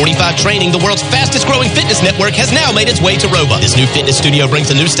 F45 Training, the world's fastest growing fitness network, has now made its way to Roba. This new fitness studio brings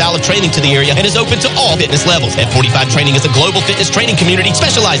a new style of training to the area and is open to all fitness levels. F45 Training is a global fitness training community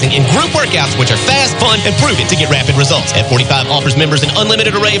specializing in group workouts, which are fast, fun, and proven to get rapid results. F45 offers members an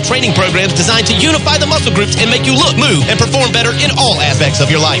unlimited array of training programs designed to unify the muscle groups and make you look, move, and perform better in all aspects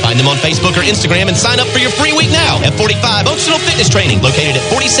of your life. Find them on Facebook or Instagram and sign up for your free week now. F45 Functional Fitness Training, located at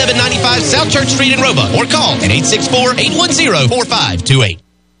 4795 South Church Street in Roba, or call at 864-810-4528.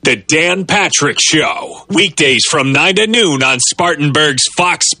 The Dan Patrick Show. Weekdays from 9 to noon on Spartanburg's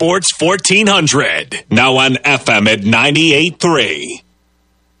Fox Sports 1400. Now on FM at 98.3.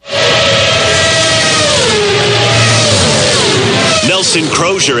 Nelson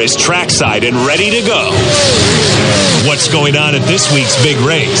Crozier is trackside and ready to go. What's going on at this week's big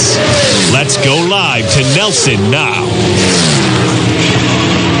race? Let's go live to Nelson now.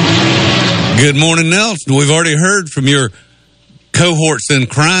 Good morning, Nelson. We've already heard from your cohorts in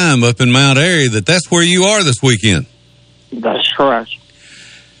crime up in Mount Airy that's where you are this weekend. That's correct.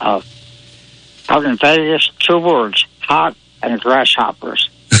 Out in Vegas, 2 words, hot and grasshoppers.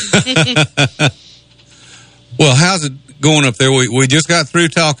 Well, how's it going up there? We just got through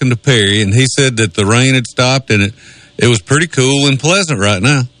talking to Perry, and he said that the rain had stopped, and it was pretty cool and pleasant right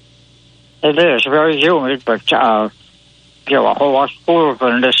now. It is very humid, but a whole lot cooler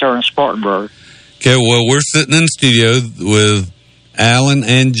than this here in Spartanburg. Okay, well, we're sitting in the studio with Alan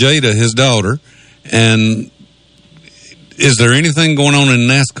and Jada, his daughter, and is there anything going on in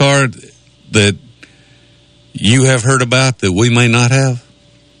NASCAR that you have heard about that we may not have?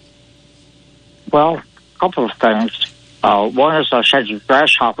 Well, a couple of things. One is, I said, the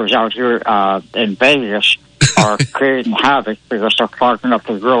grasshoppers out here in Vegas are creating havoc because they're clogging up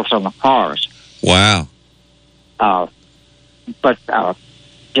the grills on the cars. Wow. But of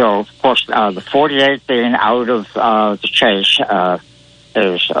course, the 48 being out of the chase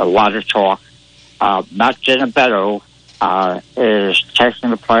is a lot of talk. Matt Ginobetto is taking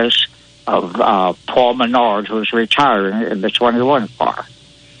the place of Paul Menard, who's retiring in the 21 car.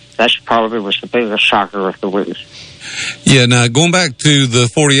 That probably was the biggest shocker of the week. Yeah, now going back to the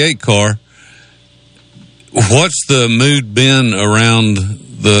 48 car, what's the mood been around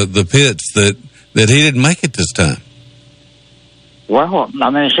the pits that he didn't make it this time? Well, I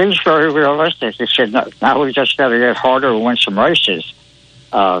mean, he's very realistic. He said, now we just got to get harder and win some races.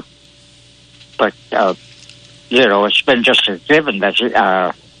 But it's been just a given that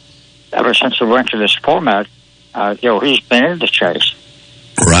ever since we went to this format, he's been in the chase.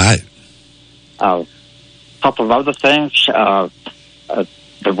 Right. A couple of other things. The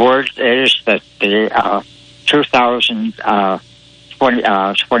word is that the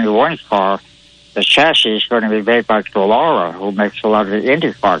 2021 car, the chassis is going to be made by Dallara, who makes a lot of the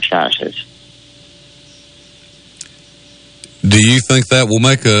IndyCar chassis. Do you think that will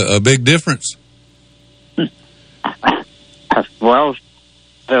make a big difference? Well,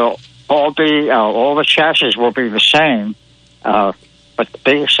 they'll all be all the chassis will be the same, but the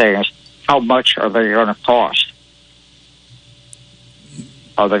biggest thing is how much are they going to cost?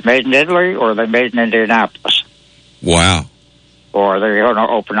 Are they made in Italy or are they made in Indianapolis? Wow. Or are they going to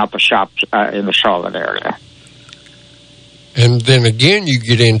open up a shop in the Charlotte area? And then again, you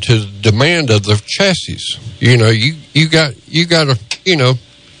get into the demand of the chassis. You got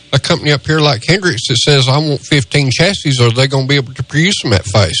a company up here like Hendricks that says, I want 15 chassis. Are they going to be able to produce them that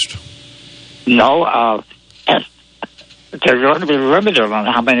fast? No, they're going to be limited on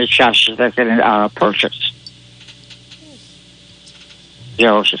how many chassis they can purchase.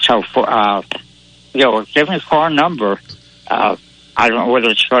 So for a given car number, I don't know whether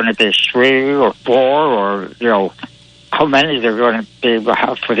it's going to be 3 or 4 or how many they're going to be able to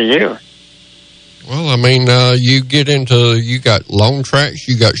have for the year. Well, I mean, you got long tracks,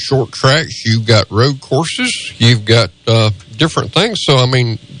 you got short tracks, you've got road courses, you've got different things. So, I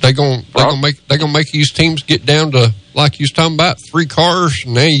mean, they're gonna make these teams get down to, like you was talking about, 3 cars.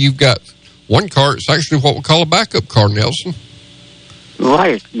 Now you've got 1 car. It's actually what we call a backup car, Nelson.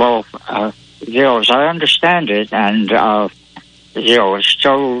 Right. Well, as I understand it, and it's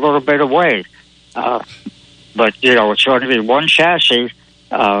still a little bit away, but it's going to be 1 chassis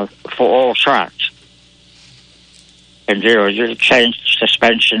for all tracks. And, you change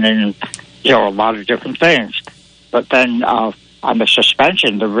suspension and, a lot of different things. But then on the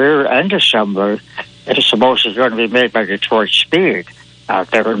suspension, the rear end assembly is supposedly going to be made by Detroit Speed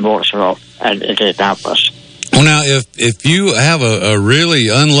there in Mooresville and Indianapolis. Well, now, if you have a really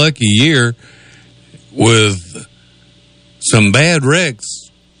unlucky year with some bad wrecks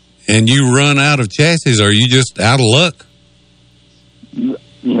and you run out of chassis, are you just out of luck?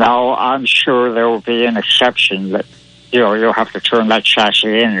 No, I'm sure there will be an exception that, you'll have to turn that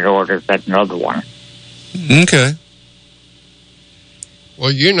chassis in order to get another one. Okay.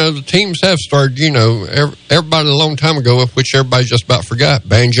 Well, the teams have started, everybody a long time ago, which everybody just about forgot,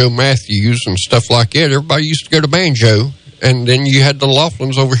 Banjo Matthews and stuff like that. Everybody used to go to Banjo, and then you had the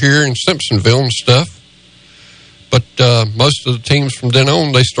Laughlins over here in Simpsonville and stuff. But most of the teams from then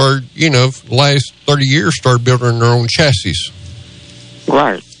on, they started, the last 30 years, started building their own chassis.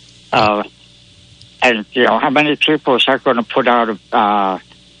 Right. And, how many people is that going to put out of,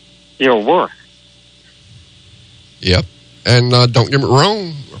 work? Yep. And don't get me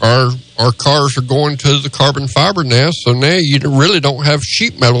wrong, our cars are going to the carbon fiber now, so now you really don't have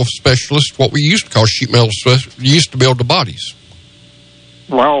sheet metal specialists, what we used to call sheet metal specialists. We used to build the bodies.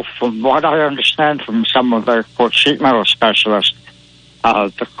 Well, from what I understand from some of the sheet metal specialists,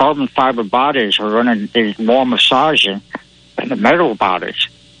 the carbon fiber bodies are going to need more massaging than the metal bodies.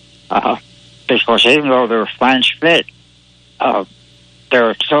 Because even though they're flange fit, there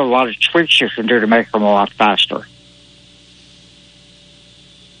are still a lot of tweaks you can do to make them a lot faster.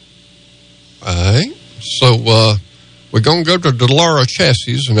 All right. So we're going to go to Dallara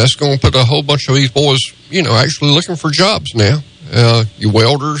Chassis, and that's going to put a whole bunch of these boys, actually looking for jobs now. Your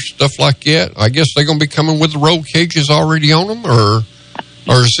welders, stuff like that. I guess they're going to be coming with the roll cages already on them, or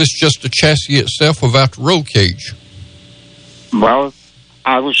is this just the chassis itself without the roll cage? Well,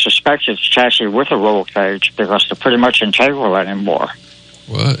 I would suspect it's chassis with a roll cage because they're pretty much integral anymore.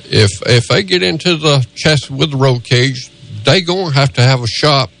 Well, if they get into the chassis with the roll cage, they're going to have a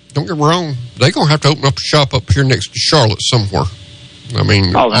shop. Don't get me wrong, they're going to have to open up a shop up here next to Charlotte somewhere. I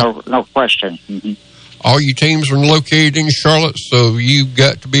mean... Oh, no question. Mm-hmm. All you teams are located in Charlotte, so you've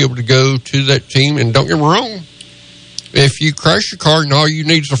got to be able to go to that team. And don't get me wrong, if you crash your car and all you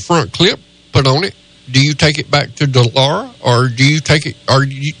need is a front clip put on it, do you take it back to Dallara, or do you take it, or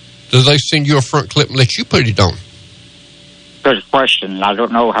do they send you a front clip and let you put it on? Good question. I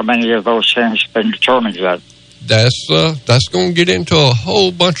don't know how many of those things have been determined yet. That's going to get into a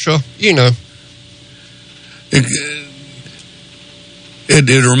whole bunch of, It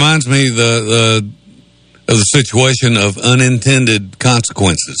reminds me of the situation of unintended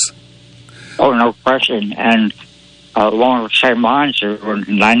consequences. Oh, no question. And along the same lines, there were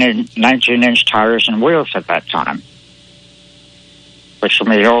 19-inch tires and wheels at that time, which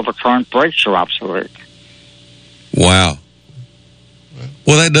made all the current brakes are obsolete. Wow.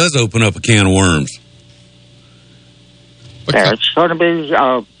 Well, that does open up a can of worms. Yeah, it's going to be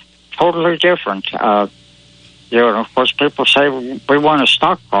totally different. Of course, people say we want a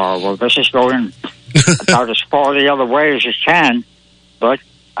stock car. Well, this is going about as far the other way as it can, but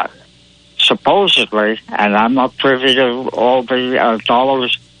supposedly, and I'm not privy to all the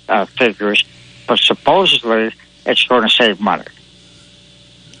dollars figures, but supposedly it's going to save money.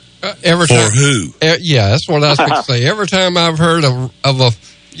 Every time, for who? Yeah, that's what I was going to say. Every time I've heard of a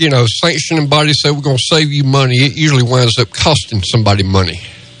sanctioning body say we're going to save you money, it usually winds up costing somebody money.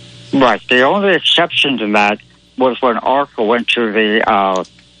 Right. The only exception to that was when ARCA went to the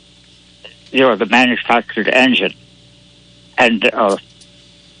the manufactured engine, and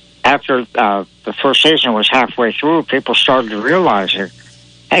after the first season was halfway through, people started realizing,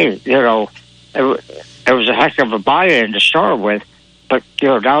 hey, it was a heck of a buy-in to start with, but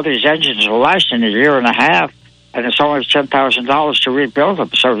now these engines will last in a year and a half, and it's only $10,000 to rebuild them.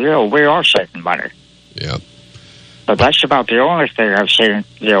 So we are saving money. Yeah. But that's about the only thing I've seen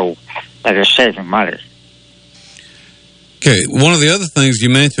that is saving money. Okay, one of the other things you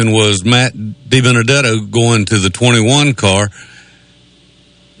mentioned was Matt DiBenedetto going to the 21 car.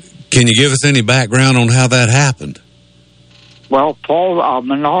 Can you give us any background on how that happened? Well, Paul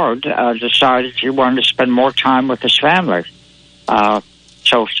Menard decided he wanted to spend more time with his family.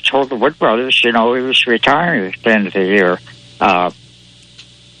 So he told the Wood brothers, he was retiring at the end of the year.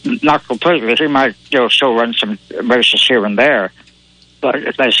 Not completely. He might, still run some races here and there. But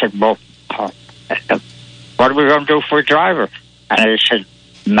they said, well, what are we going to do for a driver? And he said,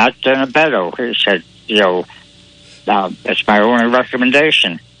 Matt Dinabetto. He said, it's my only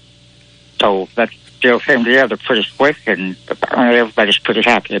recommendation. So that deal came together pretty quick, and everybody's pretty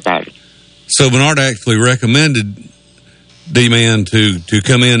happy about it. So Bernard actually recommended D-Man to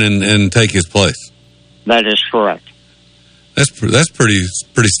come in and take his place. That is correct. That's pretty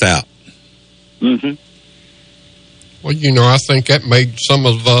stout. Mm-hmm. Well, I think that made some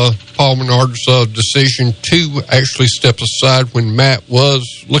of Paul Menard's decision to actually step aside when Matt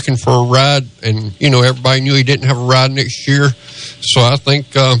was looking for a ride, and everybody knew he didn't have a ride next year. So I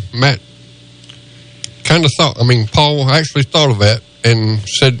think Matt kind of thought. Paul actually thought of that and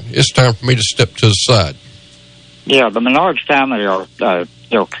said, "It's time for me to step to the side." Yeah, the Menard family are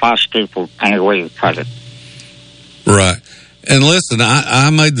class people any way you cut it. Right. And listen,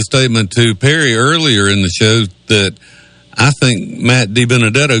 I made the statement to Perry earlier in the show that I think Matt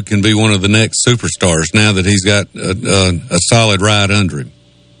DiBenedetto can be one of the next superstars now that he's got a solid ride under him.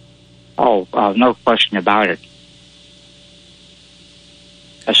 Oh, no question about it.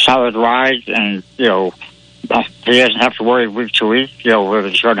 A solid ride, and, he doesn't have to worry week to week, whether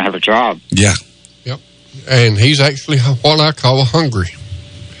he's going to have a job. Yeah. Yep. And he's actually what I call hungry.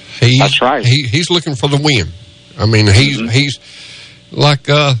 That's right. He's looking for the win. He's like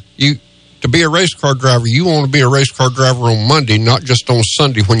you. To be a race car driver, you want to be a race car driver on Monday, not just on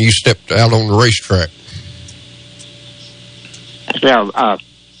Sunday when you stepped out on the racetrack. Yeah,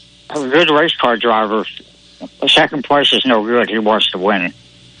 a good race car driver, second place is no good. He wants to win.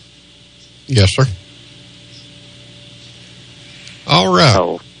 Yes, sir. All right.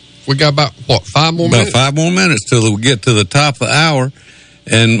 So, we got about 5 more minutes? About 5 more minutes till we get to the top of the hour.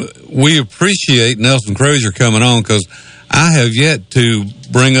 And we appreciate Nelson Crozier coming on, because I have yet to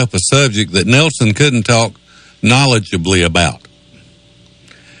bring up a subject that Nelson couldn't talk knowledgeably about.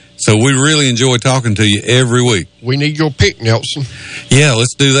 So we really enjoy talking to you every week. We need your pick, Nelson. Yeah,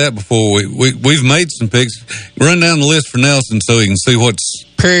 let's do that before we've made some picks. Run down the list for Nelson so he can see what's...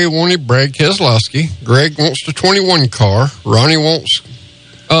 Perry wanted Brad Keselowski. Greg wants the 21 car. Ronnie wants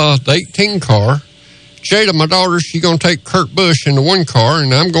the 18 car. Jada, my daughter, she's going to take Kurt Busch in the 1 car,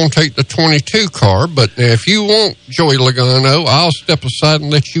 and I'm going to take the 22 car. But if you want Joey Logano, I'll step aside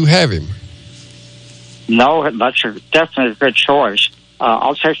and let you have him. No, that's definitely a good choice.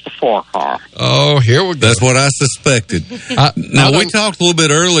 I'll take the 4 car. Oh, here we go. That's what I suspected. Now, we talked a little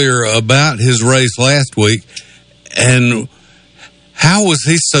bit earlier about his race last week, and how was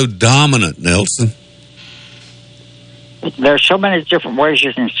he so dominant, Nelson? There's so many different ways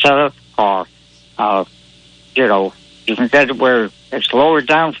you can set up the car. You can get it where it's lower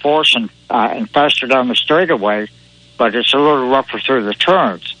downforce and faster down the straightaway, but it's a little rougher through the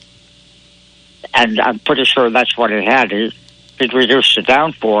turns. And I'm pretty sure that's what he had. He'd reduced the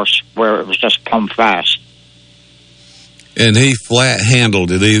downforce where it was just pump fast. And he flat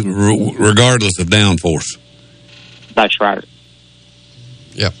handled it, regardless of downforce. That's right.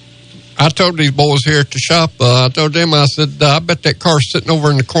 Yep. I told these boys here at the shop, I told them, I said, I bet that car's sitting over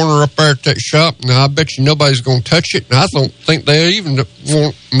in the corner up there at that shop, and I bet you nobody's going to touch it. And I don't think they even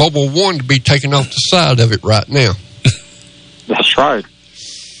want Mobil 1 to be taken off the side of it right now. That's right.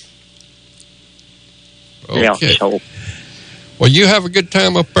 Okay. Yeah, so. Well, you have a good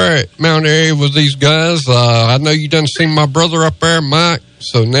time up there at Mount Airy with these guys. I know you done seen my brother up there, Mike,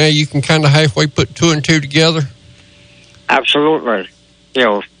 so now you can kind of halfway put 2 and 2 together. Absolutely.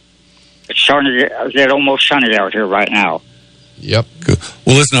 It's starting to get almost sunny out here right now. Yep. Good.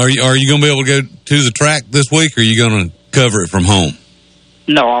 Well, listen, are you going to be able to go to the track this week, or are you going to cover it from home?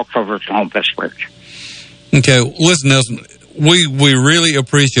 No, I'll cover it from home this week. Okay. Well, listen, Nelson, we really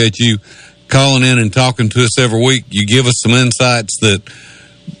appreciate you calling in and talking to us every week. You give us some insights that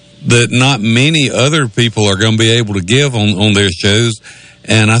not many other people are going to be able to give on their shows,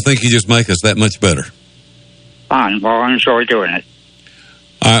 and I think you just make us that much better. Fine. Well, I enjoy doing it.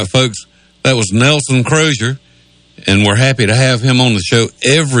 All right, folks. That was Nelson Crozier, and we're happy to have him on the show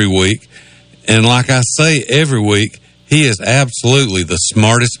every week. And like I say every week, he is absolutely the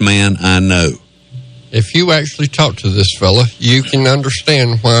smartest man I know. If you actually talk to this fella, you can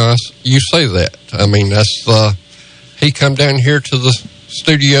understand why you say that. I mean, that's he come down here to the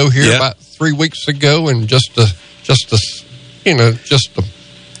studio here about 3 weeks ago, and just and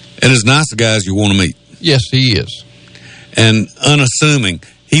as nice a guy as you want to meet. Yes, he is. And unassuming.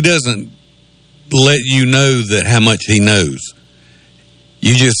 He doesn't let you know that how much he knows.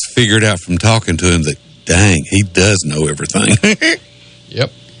 You just figured out from talking to him that, dang, he does know everything.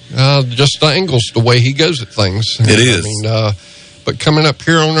 Yep. Just the angles, the way he goes at things. It is. But coming up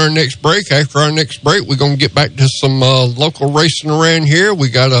here on our next break, after our next break, we're going to get back to some local racing around here. We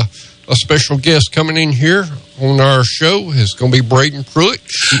got a special guest coming in here on our show. It's going to be Braden Pruitt.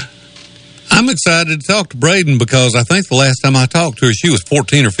 I'm excited to talk to Braden because I think the last time I talked to her, she was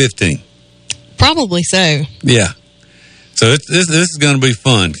 14 or 15. Probably so. Yeah. So this is going to be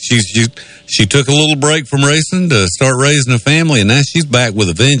fun. She took a little break from racing to start raising a family, and now she's back with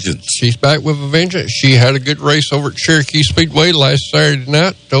a vengeance. She's back with a vengeance. She had a good race over at Cherokee Speedway last Saturday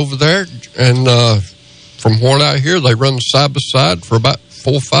night over there, and from what I hear, they run side by side for about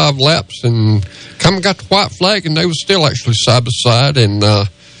 4 or 5 laps, and got the white flag, and they were still actually side by side, and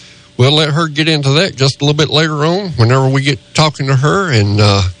we'll let her get into that just a little bit later on whenever we get talking to her, and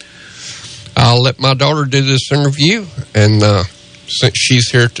I'll let my daughter do this interview, and since she's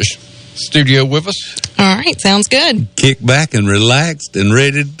here at the studio with us. All right, sounds good. Kick back and relaxed and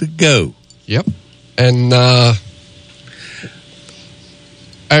ready to go. Yep. And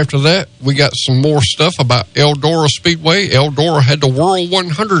after that, we got some more stuff about Eldora Speedway. Eldora had the World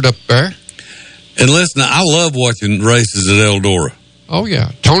 100 up there. And listen, I love watching races at Eldora. Oh,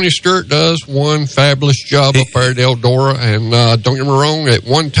 yeah. Tony Stewart does one fabulous job up there at Eldora. And don't get me wrong, at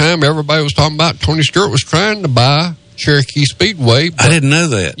one time, everybody was talking about Tony Stewart was trying to buy Cherokee Speedway. I didn't know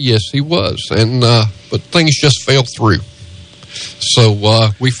that. Yes, he was. And but things just fell through.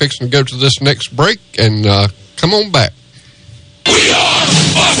 So we fixing to go to this next break and come on back. We are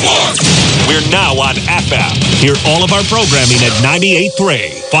Fox Sports. We're now on FM. Hear all of our programming at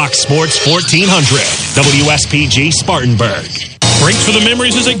 98.3 Fox Sports 1400 WSPG Spartanburg. Frank's for the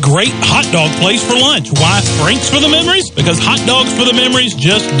Memories is a great hot dog place for lunch. Why Frank's for the Memories? Because Hot Dogs for the Memories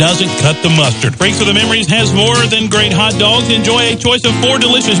just doesn't cut the mustard. Frank's for the Memories has more than great hot dogs. Enjoy a choice of 4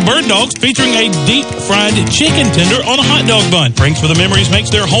 delicious bird dogs featuring a deep-fried chicken tender on a hot dog bun. Frank's for the Memories makes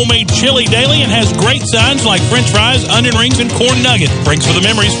their homemade chili daily and has great signs like French fries, onion rings, and corn nuggets. Frank's for the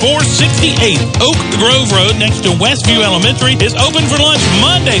Memories, 468 Oak Grove Road next to Westview Elementary, is open for lunch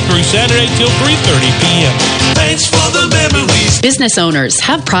Monday through Saturday till 3:30 p.m. Thanks for the memories. Business owners,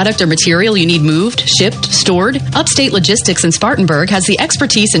 have product or material you need moved, shipped, stored? Upstate Logistics in Spartanburg has the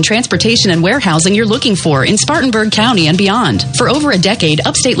expertise in transportation and warehousing you're looking for in Spartanburg County and beyond. For over a decade,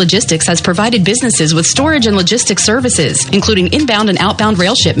 Upstate Logistics has provided businesses with storage and logistics services, including inbound and outbound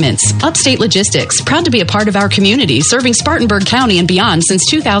rail shipments. Upstate Logistics, proud to be a part of our community, serving Spartanburg County and beyond since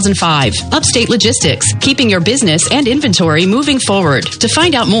 2005. Upstate Logistics, keeping your business and inventory moving forward. To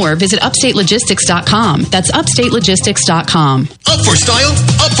find out more, visit upstatelogistics.com. That's upstatelogistics.com. Up for style?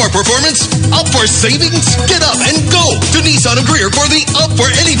 Up for performance? Up for savings? Get up and go to Nissan of Greer for the Up for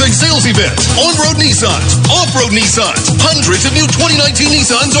Anything sales event. On-road Nissans, off-road Nissans. Hundreds of new 2019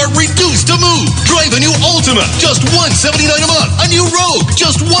 Nissans are reduced to move. Drive a new Altima, just $179 a month. A new Rogue,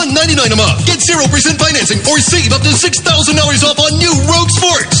 just $199 a month. Get 0% financing or save up to $6,000 off on new Rogue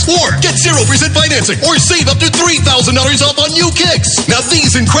Sports. Or get 0% financing or save up to $3,000 off on new Kicks. Now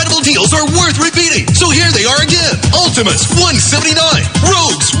these incredible deals are worth repeating. So here they are again. Altimas, $179.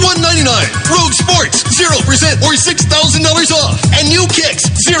 Rogues, $199. Rogue Sports, 0% or $6,000 off. And new Kicks,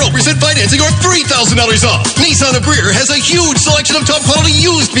 0% financing or $3,000 off. Nissan of Greer has a huge selection of top quality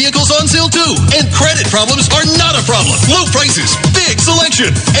used vehicles on sale too. And credit problems are not a problem. Low prices, big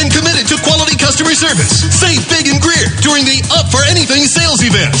selection, and committed to quality customer service. Save big in Greer during the Up for Anything sales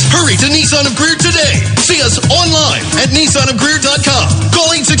event. Hurry to Nissan of Greer today. See us online at nissanofgreer.com. Call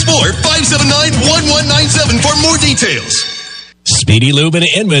 864-579-1197 for more details. Speedy Lube in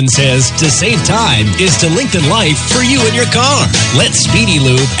Inman says to save time is to lengthen life for you and your car. Let Speedy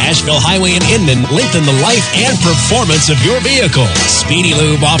Lube, Asheville Highway in Inman, lengthen the life and performance of your vehicle. Speedy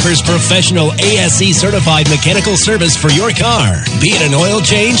Lube offers professional ASE certified mechanical service for your car. Be it an oil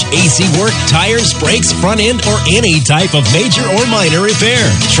change, AC work, tires, brakes, front end, or any type of major or minor repair.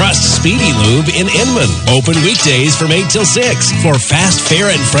 Trust Speedy Lube in Inman. Open weekdays from 8 till 6. For fast,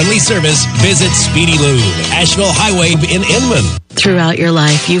 fair, and friendly service, visit Speedy Lube, Asheville Highway in Inman. Throughout your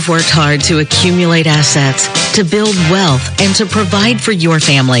life, you've worked hard to accumulate assets, to build wealth, and to provide for your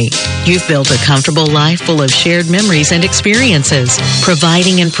family. You've built a comfortable life full of shared memories and experiences.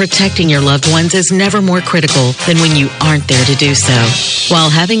 Providing and protecting your loved ones is never more critical than when you aren't there to do so. While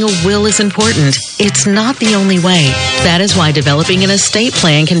having a will is important, it's not the only way. That is why developing an estate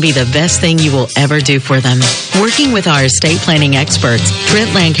plan can be the best thing you will ever do for them. Working with our estate planning experts,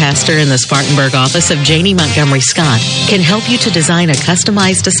 Trent Lancaster in the Spartanburg office of Janie Montgomery Scott can help you to design a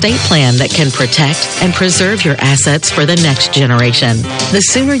customized estate plan that can protect and preserve your assets for the next generation. The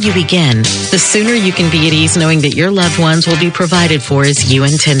sooner you begin, the sooner you can be at ease knowing that your loved ones will be provided for as you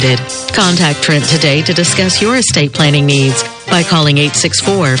intended. Contact Trent today to discuss your estate planning needs by calling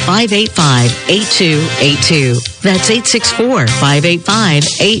 864-585-8282. That's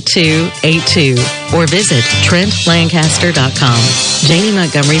 864-585-8282. Or visit TrentLancaster.com. Janie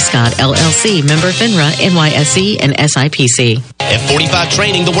Montgomery Scott, LLC, member FINRA, NYSE, and SIPC. F45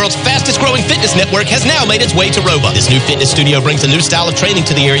 Training, the world's fastest growing fitness network, has now made its way to Roebuck. This new fitness studio brings a new style of training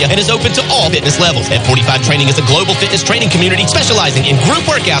to the area and is open to all fitness levels. F45 Training is a global fitness training community specializing in group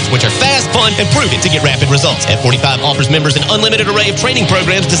workouts, which are fast, fun, and proven to get rapid results. F45 offers members an unlimited array of training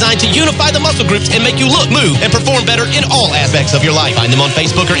programs designed to unify the muscle groups and make you look, move, and perform better in all aspects of your life. Find them on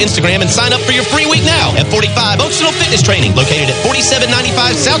Facebook or Instagram and sign up for your free week now. F45 Functional Fitness Training, located at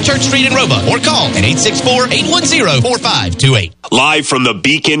 4795 South Church Street in Roebuck, or call at 864-810-4528. Live from the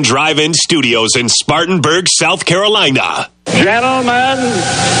Beacon Drive-In Studios in Spartanburg, South Carolina. Gentlemen,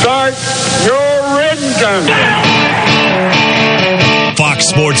 start your engine. Fox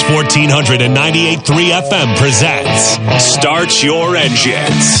Sports 1400 and 98.3 FM presents Start Your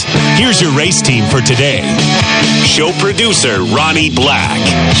Engines. Here's your race team for today. Show producer Ronnie Black.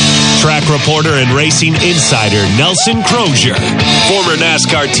 Track reporter and racing insider Nelson Crozier. Former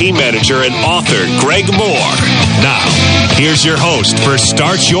NASCAR team manager and author Greg Moore. Now, here's your host for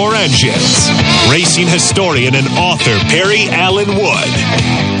Start Your Engines, racing historian and author Perry Allen Wood.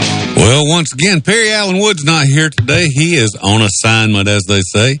 Well, once again, Perry Allen Wood's not here today. He is on assignment, as they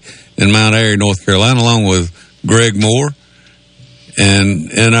say, in Mount Airy, North Carolina, along with Greg Moore. And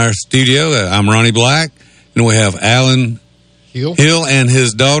in our studio, I'm Ronnie Black, and we have Alan Hill and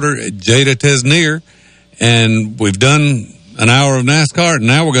his daughter, Jada Tesnier. And we've done an hour of NASCAR, and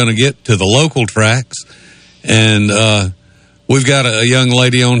now we're going to get to the local tracks. And we've got a young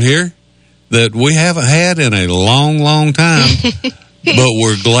lady on here that we haven't had in a long, long time. But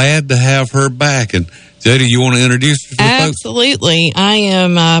we're glad to have her back. And Jada, you want to introduce her to the folks? Absolutely. I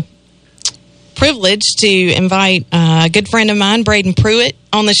am privileged to invite a good friend of mine, Braden Pruitt,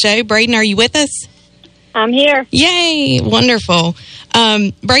 on the show. Braden, are you with us? I'm here. Yay. Wonderful.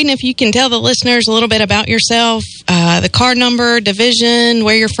 Braden, if you can tell the listeners a little bit about yourself, the car number, division,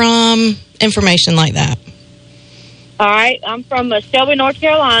 where you're from, information like that. All right. I'm from Shelby, North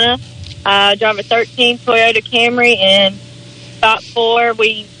Carolina. I drive a 13 Toyota Camry and Stock 4.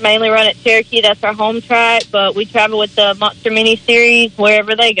 We mainly run at Cherokee. That's our home track, but we travel with the Monster Mini Series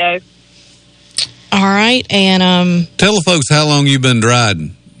wherever they go. All right, and tell the folks how long you've been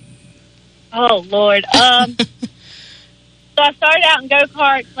driving. Oh Lord, so I started out in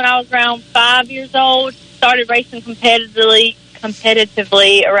go-karts when I was around 5 years old. Started racing competitively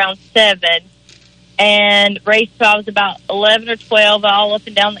around 7, and raced till I was about 11 or 12, all up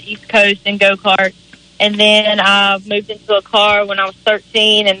and down the East Coast in go-karts. And then I moved into a car when I was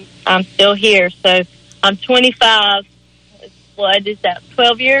 13, and I'm still here. So I'm 25. What is that,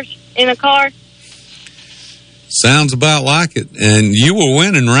 12 years in a car? Sounds about like it. And you were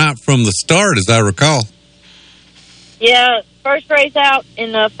winning right from the start, as I recall. Yeah, first race out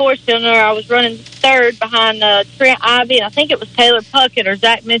in the four-cylinder, I was running third behind Trent Ivy, and I think it was Taylor Puckett or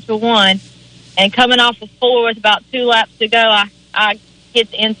Zach Mitchell won. And coming off of 4 with about 2 laps to go, I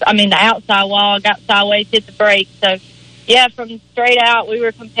hit the outside wall, got sideways, hit the brake. So, yeah, from straight out, we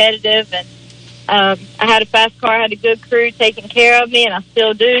were competitive, and I had a fast car, I had a good crew taking care of me, and I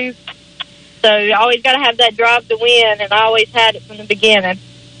still do. So you always got to have that drive to win, and I always had it from the beginning.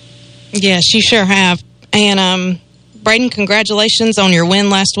 Yes, you sure have. And, Braden, congratulations on your win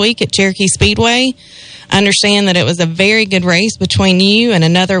last week at Cherokee Speedway. I understand that it was a very good race between you and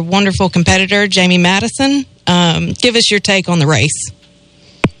another wonderful competitor, Jamie Madison. Give us your take on the race.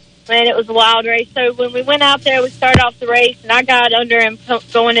 Man, it was a wild race. So when we went out there, we started off the race, and I got under him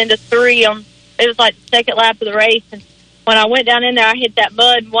going into 3. It was like the second lap of the race. And when I went down in there, I hit that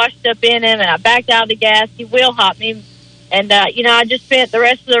mud and washed up in him, and I backed out of the gas. He wheel hopped me. And, I just spent the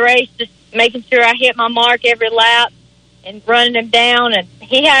rest of the race just making sure I hit my mark every lap and running him down. And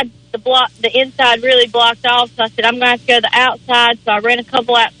he had the inside really blocked off, so I said, I'm going to have to go to the outside. So I ran a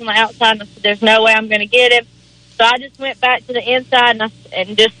couple laps on the outside, and I said, there's no way I'm going to get him. So I just went back to the inside, and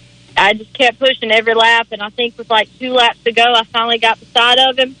I just kept pushing every lap, and I think with like 2 laps to go, I finally got beside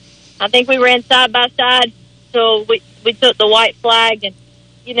of him. I think we ran side by side till we took the white flag. And,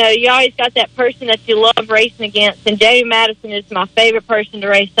 you always got that person that you love racing against, and Jamie Madison is my favorite person to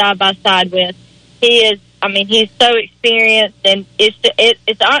race side by side with. He is, he's so experienced, and it's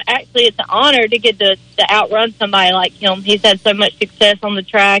an honor to get to outrun somebody like him. He's had so much success on the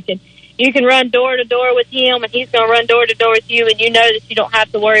track, and you can run door to door with him, and he's going to run door to door with you, and you know that you don't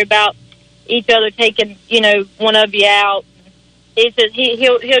have to worry about each other taking, one of you out.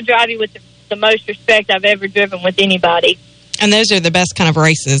 He'll drive you with the most respect I've ever driven with anybody. And those are the best kind of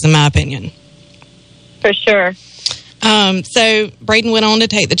races, in my opinion. For sure. So Braden went on to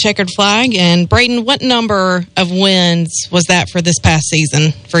take the checkered flag. And Braden, what number of wins was that for this past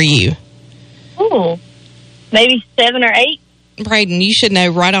season for you? Ooh, maybe 7 or 8. Braden, you should know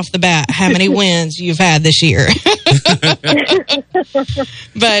right off the bat how many wins you've had this year.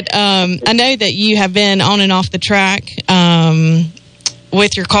 But I know that you have been on and off the track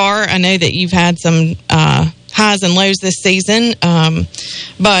with your car. I know that you've had some highs and lows this season,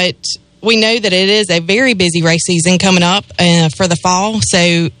 but we know that it is a very busy race season coming up for the fall.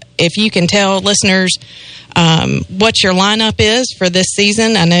 So if you can tell listeners what your lineup is for this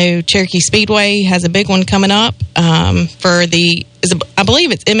season. I know Cherokee Speedway has a big one coming up for I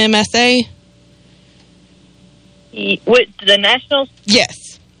believe it's MMSA. With the Nationals?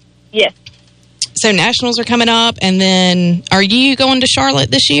 Yes. Yes. So Nationals are coming up, and then are you going to Charlotte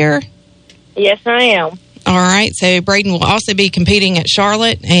this year? Yes, I am. All right. So Braden will also be competing at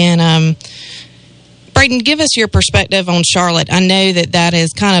Charlotte. And Braden, give us your perspective on Charlotte. I know that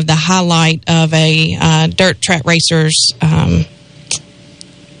is kind of the highlight of a dirt track racer's, I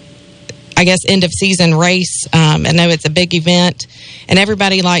guess, end of season race. I know it's a big event, and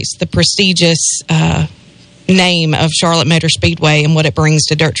everybody likes the prestigious name of Charlotte Motor Speedway and what it brings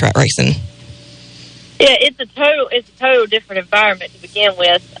to dirt track racing. Yeah, it's a total different environment to begin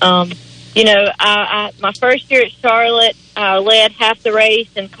with. You know, my first year at Charlotte, I led half the race,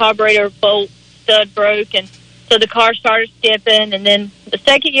 and carburetor bolt stud broke, and so the car started skipping. And then the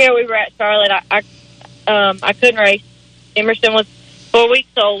second year we were at Charlotte, I couldn't race. Emerson was 4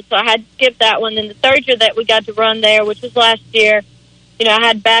 weeks old, so I had to skip that one. Then the third year that we got to run there, which was last year, you know, I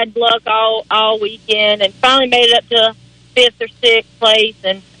had bad luck all weekend, and finally made it up to 5th or 6th place,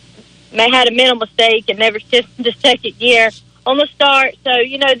 and had a mental mistake and never skipped the second year on the start. So,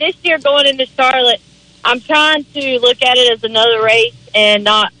 you know, this year going into Charlotte, I'm trying to look at it as another race and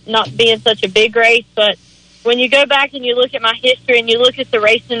not being such a big race. But when you go back and you look at my history and you look at the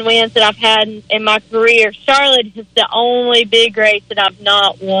racing wins that I've had in my career, Charlotte is the only big race that I've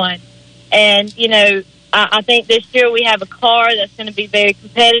not won. And, you know, I think this year we have a car that's going to be very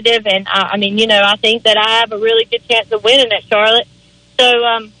competitive. And, I mean, you know, I think that I have a really good chance of winning at Charlotte. So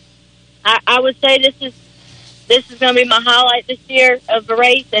I would say this is going to be my highlight this year of the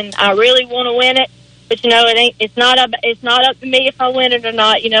race, and I really want to win it. But you know, it's not up to me if I win it or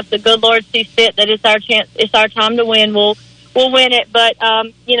not. You know, if the good Lord sees fit that it's our chance, it's our time to win, we'll win it. But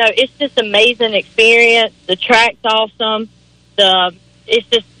you know, it's just amazing experience. The track's awesome.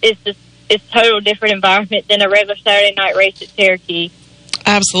 It's total different environment than a regular Saturday night race at Cherokee.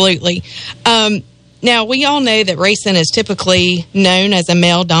 Absolutely. Now, we all know that racing is typically known as a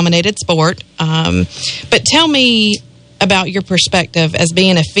male-dominated sport. But tell me about your perspective as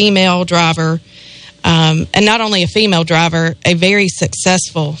being a female driver, and not only a female driver, a very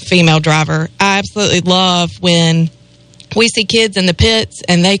successful female driver. I absolutely love when we see kids in the pits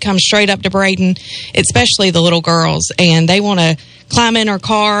and they come straight up to Braden, especially the little girls, and they want to climb in her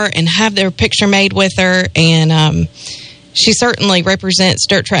car and have their picture made with her. And she certainly represents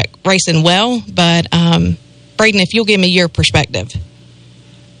dirt track racing well. But Braden, if you'll give me your perspective.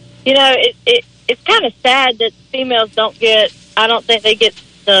 You know, it's kind of sad that females don't get, I don't think they get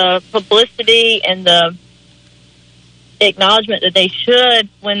the publicity and the acknowledgement that they should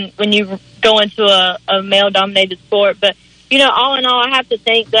when you go into a male-dominated sport. But, you know, all in all, I have to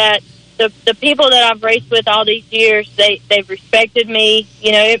think that the people that I've raced with all these years, they've respected me.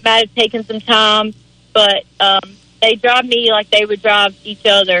 You know, it might have taken some time, but they drive me like they would drive each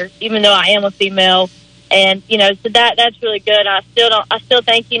other, even though I am a female. And, you know, so that's really good. I still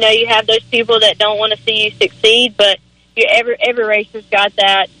think, you know, you have those people that don't want to see you succeed, but every racer's got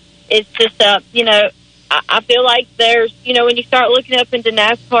that. It's just, you know, I feel like there's, you know, when you start looking up into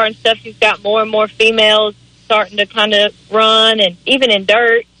NASCAR and stuff, you've got more and more females starting to kind of run, and even in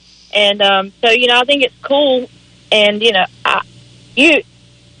dirt. And so, you know, I think it's cool. And, you know,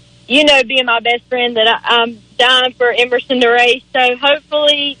 you know, being my best friend, that I'm dying for Emerson to race. So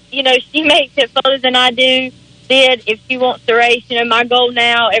hopefully, you know, she makes it further than I did if she wants to race. You know, my goal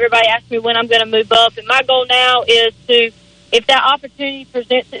now, everybody asks me when I'm going to move up, and my goal now is to, if that opportunity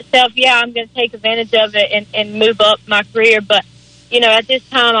presents itself, I'm going to take advantage of it and move up my career. But, you know, at this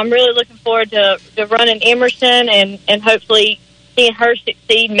time, I'm really looking forward to running Emerson and hopefully seeing her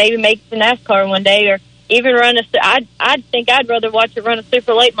succeed, maybe make it to NASCAR one day, or even run I think I'd rather watch her run a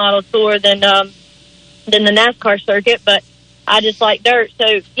super late model tour than the NASCAR circuit, but I just like dirt.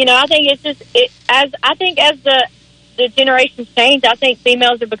 So, you know, I think it's just, as the generations change, I think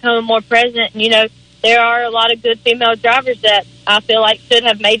females are becoming more present. And, you know, there are a lot of good female drivers that I feel like should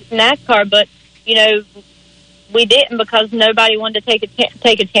have made it to NASCAR, but, you know, we didn't because nobody wanted to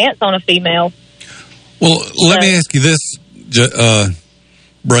take a chance on a female. Well, let me ask you this,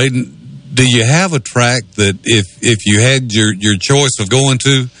 Braden. Do you have a track that if you had your choice of going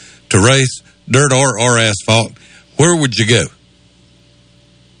to race, dirt or asphalt, where would you go?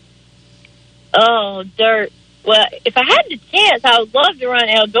 Oh, dirt. Well, if I had the chance, I would love to run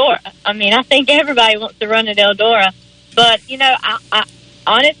Eldora. I mean, I think everybody wants to run at Eldora. But, you know, I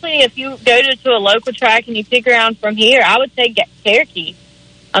honestly, if you go to a local track and you pick around from here, I would say Cherokee.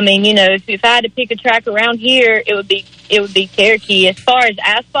 I mean, you know, if I had to pick a track around here, it would be Cherokee. As far as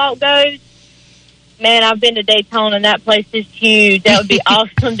asphalt goes, man, I've been to Daytona, and that place is huge. That would be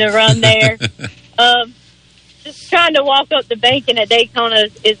awesome to run there. Just trying to walk up the banking at Daytona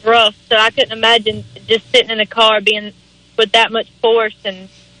is rough, so I couldn't imagine just sitting in a car being with that much force and,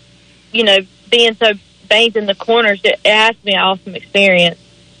 you know, being so banked in the corners. It has to be an awesome experience.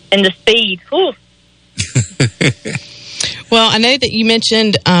 And the speed, whew. Well, I know that you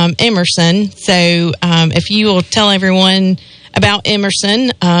mentioned Emerson, so if you will tell everyone about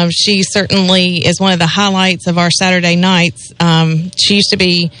Emerson, she certainly is one of the highlights of our Saturday nights. She used to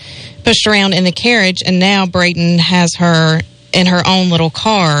be pushed around in the carriage, and now Braden has her in her own little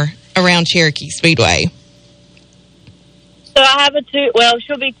car around Cherokee Speedway. So I have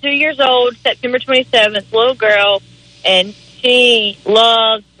she'll be 2 years old, September 27th, little girl, and she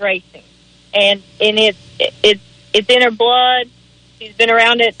loves racing. And it's in her blood. She's been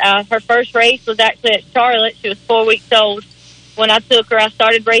around it. Her first race was actually at Charlotte. She was 4 weeks old when I took her. I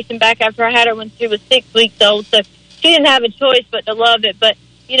started racing back after I had her when she was 6 weeks old. So she didn't have a choice but to love it. But,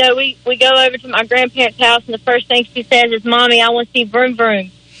 you know, we go over to my grandparents' house, and the first thing she says is, "Mommy, I want to see vroom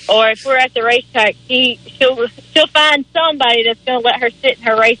vroom." Or if we're at the racetrack, she'll find somebody that's going to let her sit in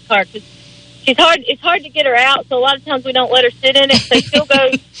her race car, because it's hard to get her out, so a lot of times we don't let her sit in it. So she'll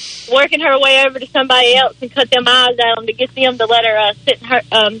go working her way over to somebody else and cut them eyes at them to get them to let her sit in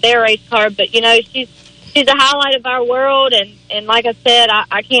her their race car. But, you know, she's a highlight of our world, and like I said,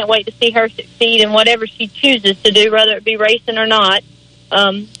 I can't wait to see her succeed in whatever she chooses to do, whether it be racing or not.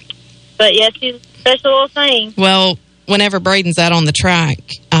 But, yeah, she's a special little thing. Well, whenever Braden's out on the track,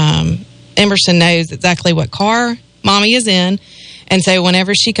 Emerson knows exactly what car Mommy is in. And so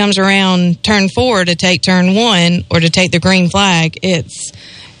whenever she comes around turn 4 to take turn 1 or to take the green flag, it's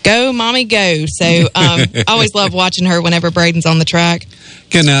go, Mommy, go. So I always love watching her whenever Braden's on the track.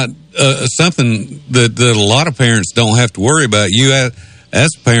 Okay, now, something that a lot of parents don't have to worry about, you as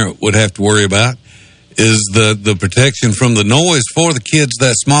a parent would have to worry about, is the protection from the noise for the kids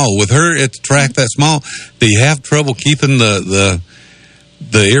that small. With her at the track that small, do you have trouble keeping the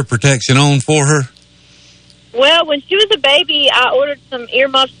ear protection on for her? Well, when she was a baby, I ordered some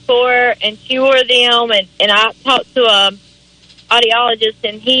earmuffs for her, and she wore them, and I talked to a audiologist,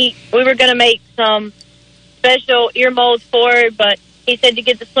 and we were going to make some special ear molds for her, but he said to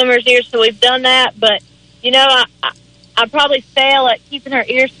get the swimmer's ears, so we've done that. But, you know, I probably fail at keeping her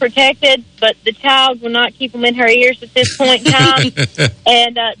ears protected, but the child will not keep them in her ears at this point in time.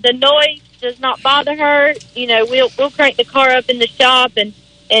 And the noise does not bother her. You know, we'll crank the car up in the shop, and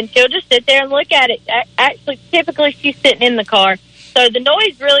she'll just sit there and look at it. Actually, typically she's sitting in the car, so the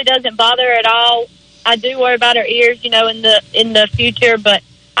noise really doesn't bother her at all. I do worry about her ears, you know, in the future, but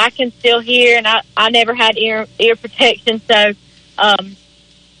I can still hear, and I never had ear protection, so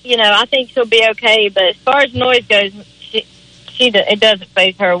you know, I think she'll be okay. But as far as noise goes, it doesn't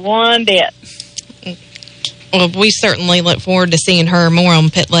faze her one bit. Well, we certainly look forward to seeing her more on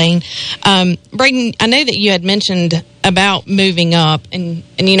pit lane. Braden, I know that you had mentioned about moving up, and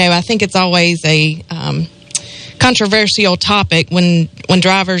you know, I think it's always a controversial topic when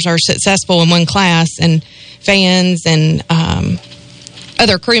drivers are successful in one class, and fans and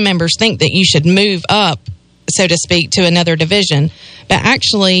other crew members think that you should move up, so to speak, to another division. But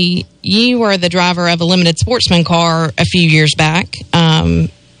actually, you were the driver of a limited sportsman car a few years back.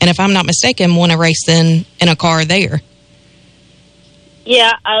 And if I'm not mistaken, won a race in a car there.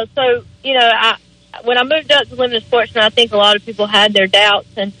 Yeah, so, you know, when I moved up to limited sportsman, I think a lot of people had their doubts,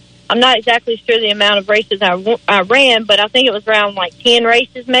 and I'm not exactly sure the amount of races I ran, but I think it was around like 10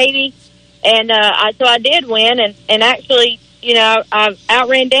 races maybe. And so I did win, and actually, you know, I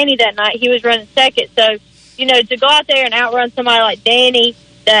outran Danny that night. He was running second. So, you know, to go out there and outrun somebody like Danny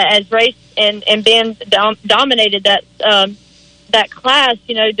that has raced and been dominated that class,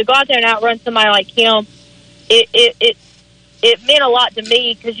 you know, to go out there and outrun somebody like him, it meant a lot to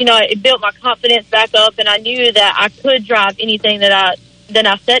me, because, you know, it built my confidence back up, and I knew that I could drive anything that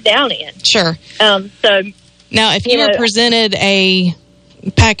I sat down in. Sure. So now, if you were presented a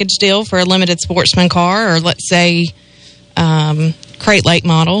package deal for a limited sportsman car, or let's say Crate Lake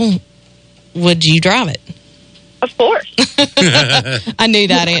model, would you drive it? Of course. I knew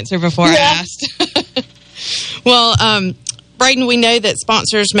that answer before I asked. Well, Braden, we know that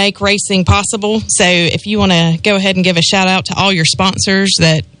sponsors make racing possible. So if you want to go ahead and give a shout out to all your sponsors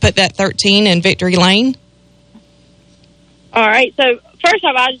that put that 13 in victory lane. All right. So first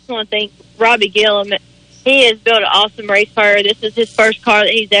off, I just want to thank Robbie Gillum. He has built an awesome race car. This is his first car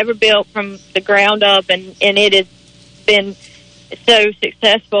that he's ever built from the ground up, and it has been so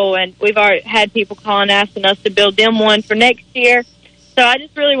successful. And we've already had people calling asking us to build them one for next year. So I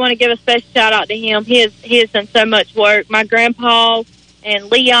just really want to give a special shout out to him. He has done so much work. My grandpa and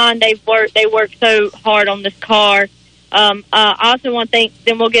Leon, they worked so hard on this car. I also want to thank.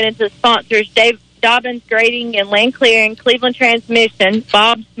 Then we'll get into the sponsors: Dave Dobbins Grading and Land Clearing, Cleveland Transmission,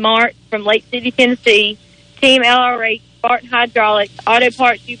 Bob Smart from Lake City, Tennessee, Team LRH, Spartan Hydraulics, Auto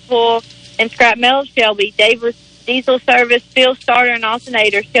Parts You Pull, and Scrap Metal Shelby, Davis Diesel Service, Field Starter and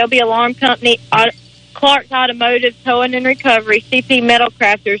Alternator, Shelby Alarm Company, Clark's Automotive, Towing and Recovery, CP Metal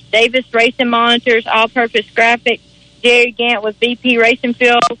Crafters, Davis Racing Monitors, All Purpose Graphics, Jerry Gant with BP Racing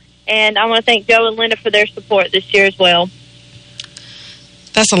Fuel, and I want to thank Joe and Linda for their support this year as well.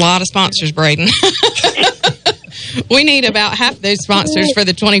 That's a lot of sponsors, Braden. We need about half those sponsors for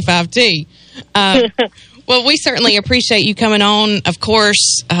the 25T. Well, we certainly appreciate you coming on. Of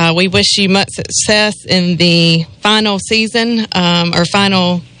course, we wish you much success in the final season, or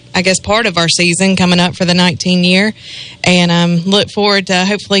final, I guess, part of our season coming up for the 19 year. And look forward to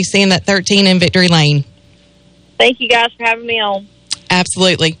hopefully seeing that 13 in victory lane. Thank you guys for having me on.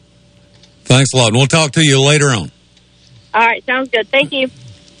 Absolutely. Thanks a lot. And we'll talk to you later on. All right, sounds good. Thank you.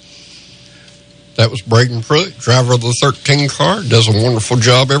 That was Braden Pruitt, driver of the 13 car. Does a wonderful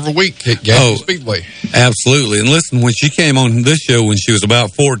job every week at Gadsden Speedway. Absolutely. And listen, when she came on this show when she was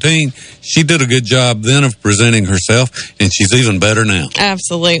about 14, she did a good job then of presenting herself, and she's even better now.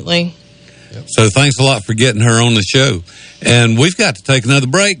 Absolutely. So thanks a lot for getting her on the show. And we've got to take another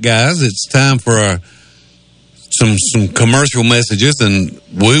break, guys. It's time for some commercial messages, and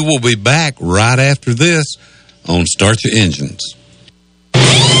we will be back right after this on Start Your Engines.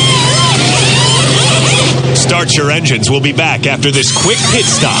 Start Your Engines will be back after this quick pit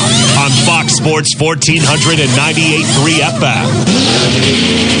stop on Fox Sports 1498.3 FM.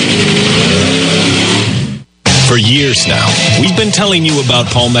 For years now, we've been telling you about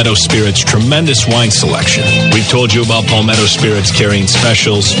Palmetto Spirit's tremendous wine selection. We've told you about Palmetto Spirits carrying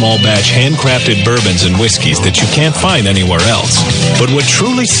special, small batch, handcrafted bourbons and whiskeys that you can't find anywhere else. But what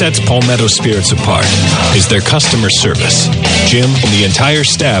truly sets Palmetto Spirits apart is their customer service. Jim and the entire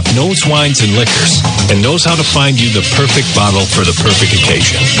staff knows wines and liquors and knows how to find you the perfect bottle for the perfect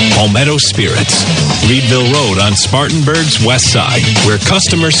occasion. Palmetto Spirits, Reedville Road on Spartanburg's west side, where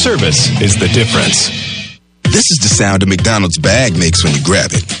customer service is the difference. This is the sound a McDonald's bag makes when you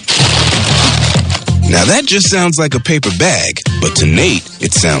grab it. Now that just sounds like a paper bag, but to Nate,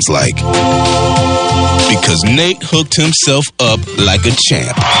 it sounds like... Because Nate hooked himself up like a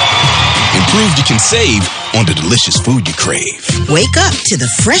champ and proved you can save on the delicious food you crave. Wake up to the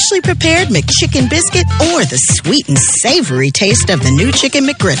freshly prepared McChicken biscuit or the sweet and savory taste of the new Chicken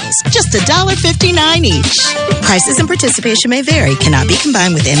McGriddles. Just $1.59 each. Prices and participation may vary. Cannot be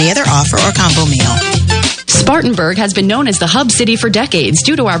combined with any other offer or combo meal. Spartanburg has been known as the hub city for decades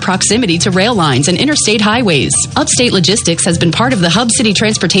due to our proximity to rail lines and interstate highways. Upstate Logistics has been part of the hub city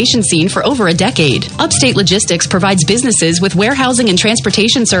transportation scene for over a decade. Upstate Logistics provides businesses with warehousing and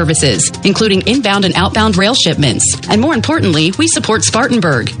transportation services, including inbound and outbound rail shipments. And more importantly, we support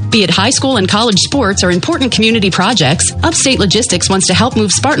Spartanburg. Be it high school and college sports or important community projects, Upstate Logistics wants to help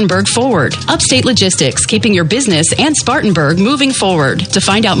move Spartanburg forward. Upstate Logistics, keeping your business and Spartanburg moving forward. To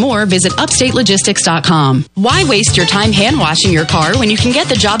find out more, visit upstatelogistics.com. Why waste your time hand washing your car when you can get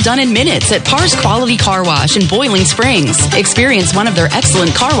the job done in minutes at Pars Quality Car Wash in Boiling Springs? Experience one of their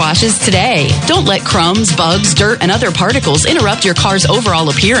excellent car washes today. Don't let crumbs, bugs, dirt, and other particles interrupt your car's overall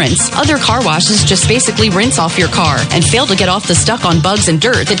appearance. Other car washes just basically rinse off your car and fail to get off the stuck on bugs and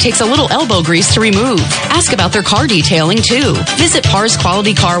dirt that takes a little elbow grease to remove. Ask about their car detailing too. Visit Pars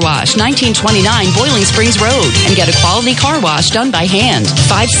Quality Car Wash, 1929 Boiling Springs Road, and get a quality car wash done by hand.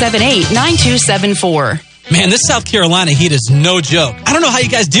 578-9274. Man, this South Carolina heat is no joke. I don't know how you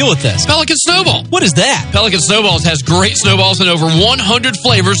guys deal with this. Pelican Snowball. What is that? Pelican Snowballs has great snowballs in over 100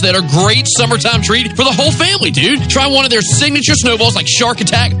 flavors that are great summertime treat for the whole family, dude. Try one of their signature snowballs like Shark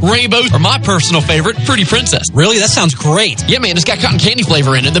Attack, Rainbow, or my personal favorite, Fruity Princess. Really? That sounds great. Yeah, man, it's got cotton candy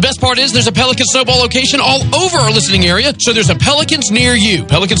flavor in it. The best part is there's a Pelican Snowball location all over our listening area, so there's a Pelicans near you.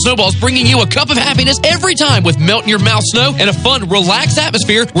 Pelican Snowballs bringing you a cup of happiness every time with melt-in-your-mouth snow and a fun, relaxed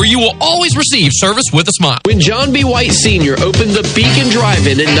atmosphere where you will always receive service with a smile. When John B. White Sr. opened the Beacon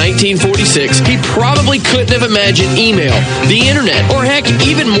Drive-In in 1946, he probably couldn't have imagined email, the internet, or heck,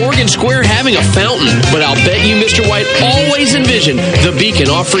 even Morgan Square having a fountain. But I'll bet you Mr. White always envisioned the Beacon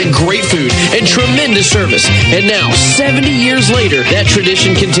offering great food and tremendous service. And now, 70 years later, that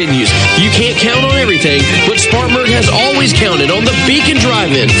tradition continues. You can't count on everything, but Spartanburg has always counted on the Beacon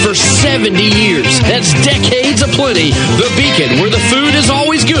Drive-In for 70 years. That's decades of plenty. The Beacon, where the food is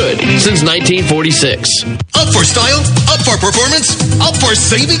always good since 1946. Up for style? Up for performance? Up for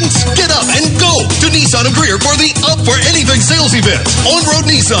savings? Get up and go to Nissan of Greer for the Up for Anything sales event. On-road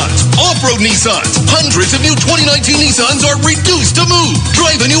Nissans, off-road Nissans, hundreds of new 2019 Nissans are reduced to move.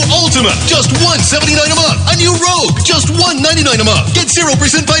 Drive a new Altima, just $179 a month. A new Rogue, just $199 a month. Get 0%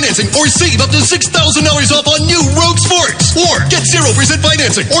 financing or save up to $6,000 off on new Rogue Sports. Or get 0%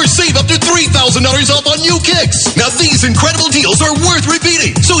 financing or save up to $3,000 off on new Kicks. Now these incredible deals are worth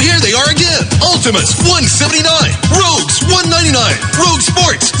repeating. So here they are again. Altimas, $179. Rogues, $199. Rogue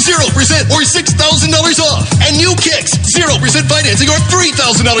Sports, 0% or $6,000 off. And new Kicks, 0% financing or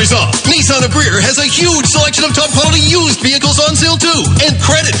 $3,000 off. Nissan of Greer has a huge selection of top quality used vehicles on sale too. And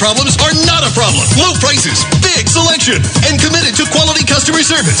credit problems are not a problem. Low prices, big selection, and committed to quality customer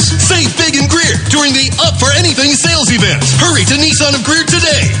service. Save big in Greer during the Up for Anything sales event. Hurry to Nissan of Greer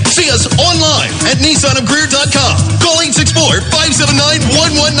today. See us online at nissanofgreer.com. Call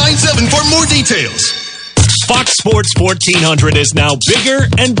 864-579-1197 for more details. Fox Sports 1400 is now bigger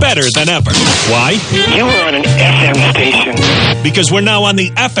and better than ever. Why? You were on an FM station. Because we're now on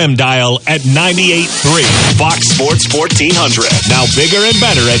the FM dial at 98.3. Fox Sports 1400. Now bigger and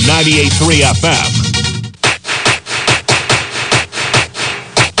better at 98.3 FM.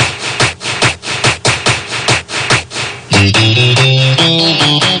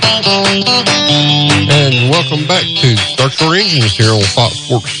 And welcome back to Start Your Engines here on Fox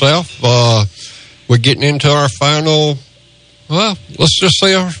Sports South. We're getting into our final, well, let's just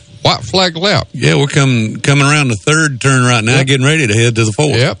say our white flag lap. Yeah, we're coming around the third turn right now, getting ready to head to the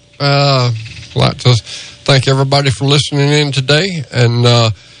fourth. Yep. I'd like to thank everybody for listening in today. And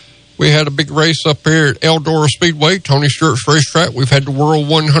we had a big race up here at Eldora Speedway, Tony Stewart's racetrack. We've had the World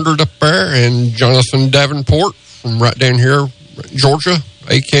 100 up there, and Jonathan Davenport from right down here, Georgia,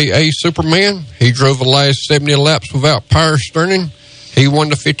 a.k.a. Superman. He drove the last 70 laps without power steering. He won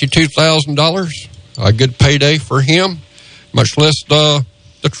the $52,000. A good payday for him, much less the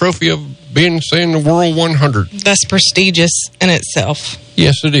trophy of being in the World 100. That's prestigious in itself.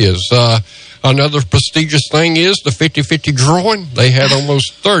 Yes, it is. Another prestigious thing is the 50-50 drawing. They had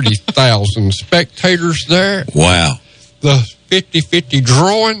almost 30,000 spectators there. Wow. The 50-50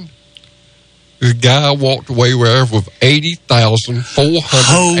 drawing, the guy walked away with $80,489. Holy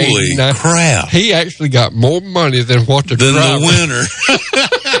crap. He actually got more money than what the winner.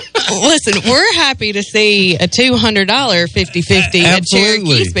 Listen, we're happy to see a $200 50-50 at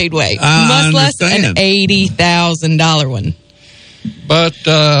Cherokee Speedway. Much less an $80,000 one. But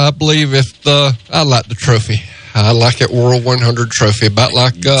I believe I like the trophy. I like that World 100 trophy. About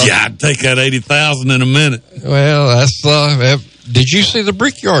like I'd take that $80,000 in a minute. Well, that's did you see the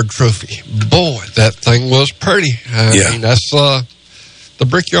Brickyard trophy? Boy, that thing was pretty. I mean, that's the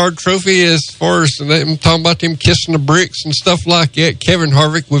Brickyard trophy. As far as them talking about them kissing the bricks and stuff like that. Kevin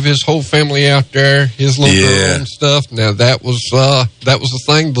Harvick with his whole family out there, his little girl and stuff. Now that was the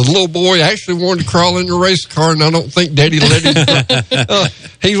thing. The little boy actually wanted to crawl in the race car, and I don't think Daddy let him.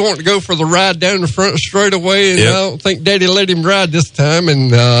 He wanted to go for the ride down the front straightaway, and I don't think Daddy let him ride this time. And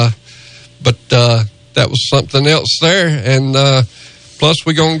but that was something else there. And plus,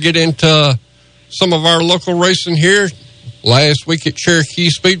 we're going to get into some of our local racing here. Last week at Cherokee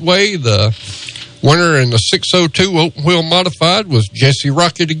Speedway, the winner in the 602 open wheel modified was Jesse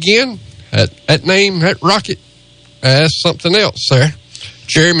Rocket again. That name, that Rocket, that's something else there.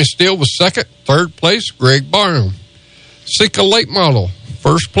 Jeremy Steele was second. Third place, Greg Barnum. Sika late model,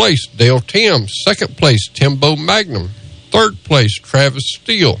 first place, Dale Timms. Second place, Timbo Magnum. Third place, Travis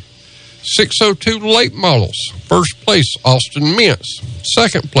Steele. 602 late models, first place, Austin Mintz.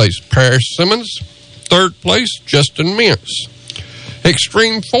 Second place, Paris Simmons. Third place, Justin Mintz.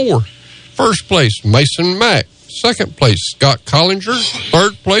 Extreme 4, first place, Mason Mack. Second place, Scott Collinger.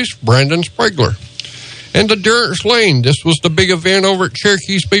 Third place, Brandon Sprigler. And the Durance Lane, this was the big event over at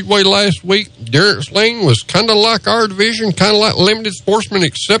Cherokee Speedway last week. Durance Lane was kind of like our division, kind of like limited sportsman,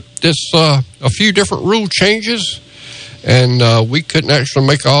 except it's a few different rule changes. And we couldn't actually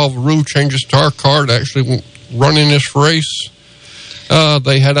make all the rule changes to our car to actually run in this race.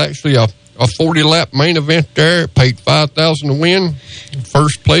 They had actually a 40-lap main event there. It paid $5,000 to win.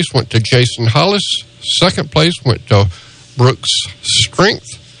 First place went to Jason Hollis. Second place went to Brooks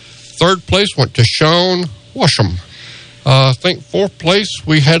Strength. third place went to Sean Washam. I think fourth place,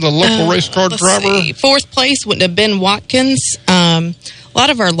 we had a local race car driver. Fourth place went to Ben Watkins. A lot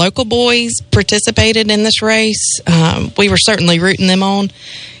of our local boys participated in this race. We were certainly rooting them on.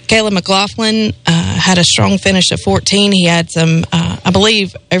 Caleb McLaughlin had a strong finish at 14. He had some, I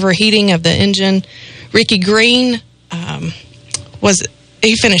believe, overheating of the engine. Ricky Green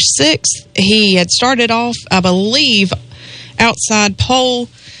he finished sixth. He had started off, I believe, outside pole,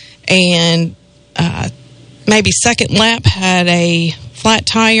 and maybe second lap had a flat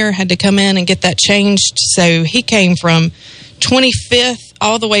tire, had to come in and get that changed. So he came from 25th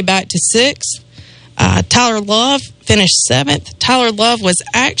all the way back to 6th. Tyler Love finished 7th. Tyler Love was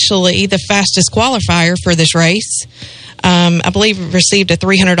actually the fastest qualifier for this race. I believe he received a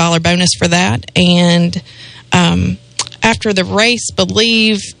 $300 bonus for that. And after the race,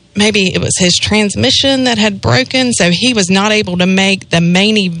 believe maybe it was his transmission that had broken, so he was not able to make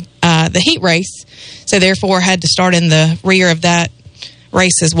the heat race, so therefore had to start in the rear of that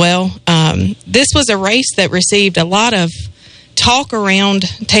race as well. This was a race that received a lot of talk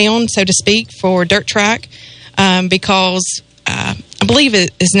around town, so to speak, for dirt track, because I believe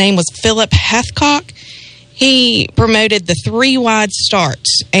his name was Philip Hathcock. He promoted the 3 wide start,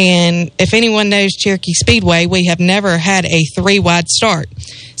 and if anyone knows Cherokee Speedway, we have never had a 3 wide start.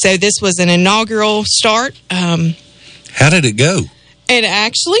 So this was an inaugural start. How did it go? It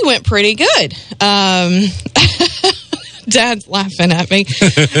actually went pretty good. Dad's laughing at me.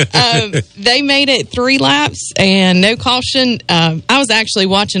 They made it 3 laps and no caution. I was actually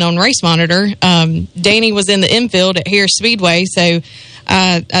watching on Race Monitor. Danny was in the infield at Harris Speedway, so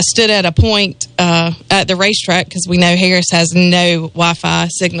I stood at a point at the racetrack because we know Harris has no Wi-Fi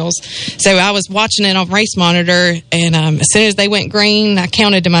signals. So I was watching it on Race Monitor, and as soon as they went green, I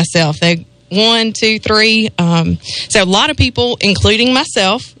counted to myself. They 1, 2, 3. So a lot of people, including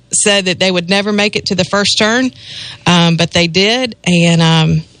myself, said that they would never make it to the first turn, but they did.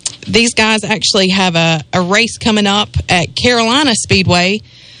 And these guys actually have a race coming up at Carolina Speedway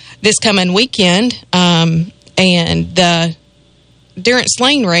this coming weekend, and the Durance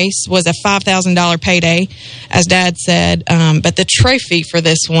Lane race was a $5,000 payday, as Dad said, but the trophy for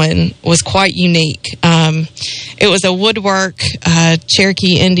this one was quite unique. It was a woodwork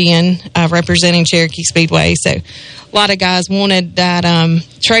Cherokee Indian representing Cherokee Speedway, so a lot of guys wanted that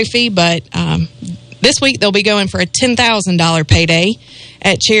trophy, but this week they'll be going for a $10,000 payday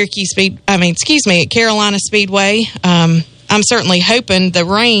at at Carolina Speedway. I'm certainly hoping the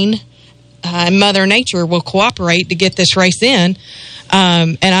rain and Mother Nature will cooperate to get this race in.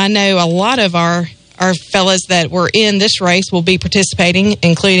 And I know a lot of our fellas that were in this race will be participating,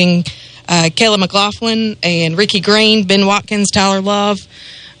 including Caleb McLaughlin and Ricky Green, Ben Watkins, Tyler Love,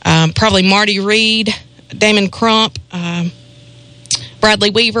 probably Marty Reed, Damon Crump, Bradley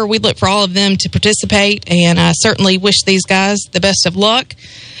Weaver. We look for all of them to participate, and I certainly wish these guys the best of luck.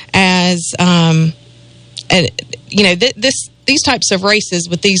 As these types of races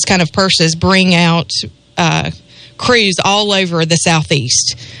with these kind of purses bring out crews all over the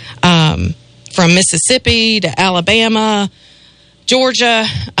Southeast, from Mississippi to Alabama, Georgia.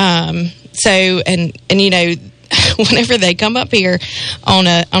 Whenever they come up here on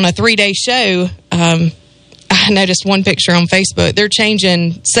a 3-day show, I noticed one picture on Facebook. They're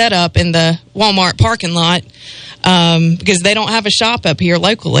changing setup in the Walmart parking lot because they don't have a shop up here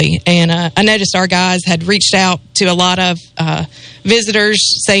locally. And I noticed our guys had reached out to a lot of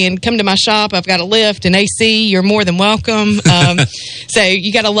visitors saying, come to my shop. I've got a lift and AC. You're more than welcome. So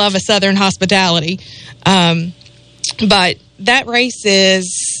you got to love a Southern hospitality. But that race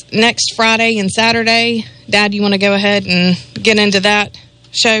is next Friday and Saturday. Dad, you want to go ahead and get into that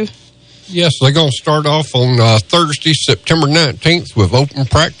show? Yes, they're going to start off on Thursday, September 19th with open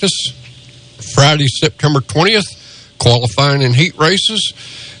practice. Friday, September 20th, qualifying and heat races.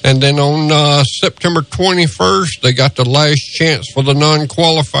 And then on September 21st, they got the last chance for the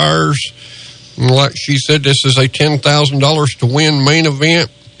non-qualifiers. And like she said, this is a $10,000 to win main event.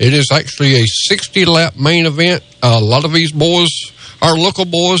 It is actually a 60-lap main event. A lot of these boys, our local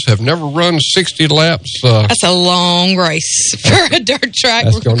boys, have never run 60 laps. That's a long race for a dirt track.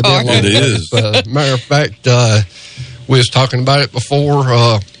 That's going to be a long race. Matter of fact, we was talking about it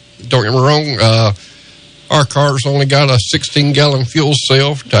before. Don't get me wrong. Our car's only got a 16-gallon fuel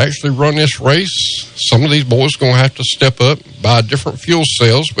cell to actually run this race. Some of these boys are going to have to step up, buy different fuel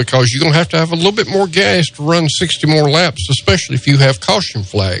cells, because you're going to have a little bit more gas to run 60 more laps, especially if you have caution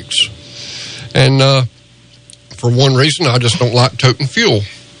flags. And for one reason, I just don't like toting fuel.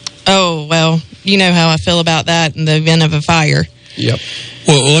 Oh, well, you know how I feel about that in the event of a fire. Yep.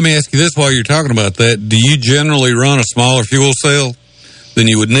 Well, let me ask you this while you're talking about that. Do you generally run a smaller fuel cell than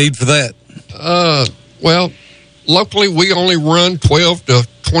you would need for that? Well, locally we only run 12 to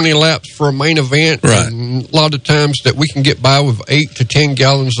 20 laps for a main event. Right. And a lot of times that we can get by with 8 to 10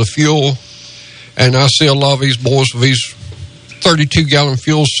 gallons of fuel. And I see a lot of these boys with these 32-gallon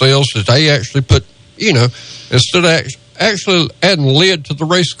fuel cells that they actually put, instead of actually adding lead to the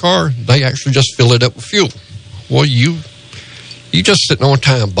race car, they actually just fill it up with fuel. Well, you just sitting on a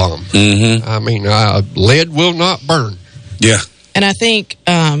time bomb. Mm-hmm. I mean, lead will not burn. Yeah. And I think,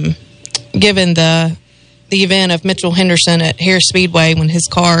 given the event of Mitchell Henderson at Harris Speedway when his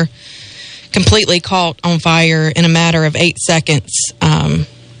car completely caught on fire in a matter of 8 seconds,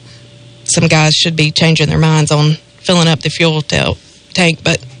 some guys should be changing their minds on filling up the fuel tank,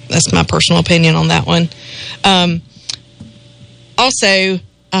 but that's my personal opinion on that one. Also,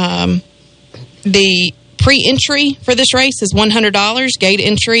 the pre-entry for this race is $100. Gate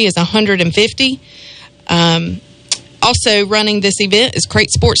entry is $150. Also running this event is Crate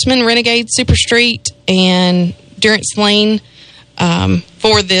Sportsman, Renegade Super Street, and Durance Lane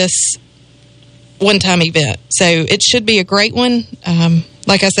for this one-time event. So it should be a great one.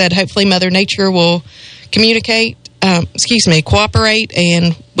 Like I said, hopefully Mother Nature will cooperate,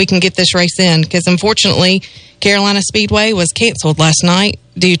 and we can get this race in, because unfortunately Carolina Speedway was canceled last night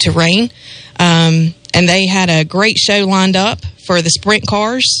due to rain. And they had a great show lined up for the sprint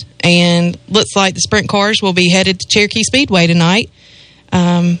cars, and looks like the sprint cars will be headed to Cherokee Speedway tonight.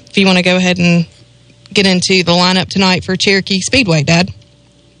 If you want to go ahead and get into the lineup tonight for Cherokee Speedway, Dad.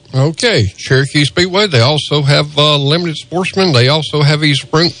 Okay, Cherokee Speedway. They also have Limited Sportsman. They also have these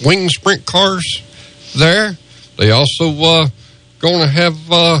wing sprint cars there. They also going to have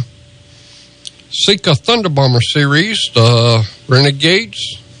Sika Thunder Bomber Series, the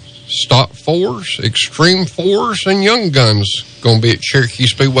Renegades, Stock 4s, Extreme 4s, and Young Guns going to be at Cherokee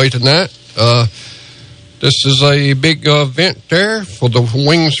Speedway tonight. This is a big event there for the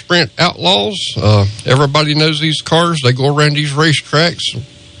Wing Sprint Outlaws. Everybody knows these cars. They go around these racetracks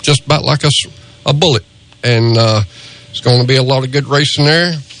just about like a bullet. And it's going to be a lot of good racing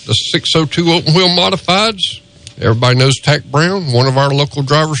there. The 602 open wheel modifieds. Everybody knows Tack Brown, one of our local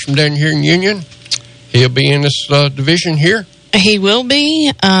drivers from down here in Union. He'll be in this division here. He will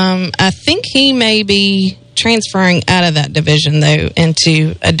be. I think he may be transferring out of that division, though,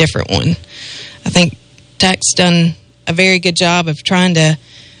 into a different one. I think Tack's done a very good job of trying to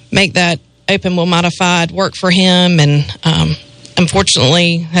make that open wheel modified work for him, and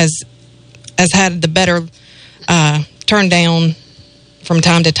unfortunately has had the better turn down from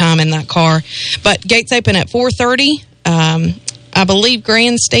time to time in that car. But gates open at 4:30. I believe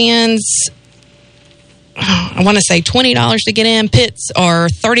grandstands, I want to say $20 to get in. Pits are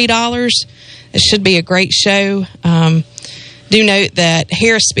 $30. It should be a great show. Do note that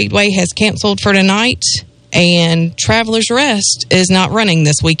Harris Speedway has canceled for tonight, and Travelers Rest is not running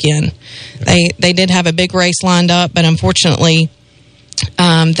this weekend. They did have a big race lined up, but unfortunately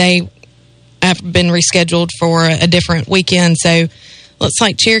they have been rescheduled for a different weekend. So looks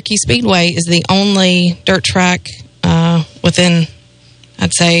like Cherokee Speedway is the only dirt track within,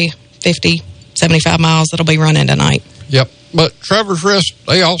 I'd say, 50, 75 miles that'll be running tonight. Yep. But Travelers Rest,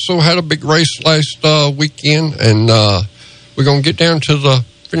 they also had a big race last weekend, and we're going to get down to the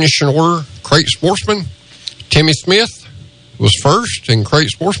finishing order. Crate Sportsman, Timmy Smith was first in Crate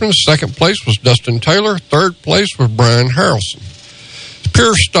Sportsman. Second place was Dustin Taylor. Third place was Brian Harrelson.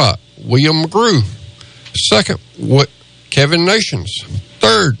 Pure Stock, William McGrew. Second, Kevin Nations.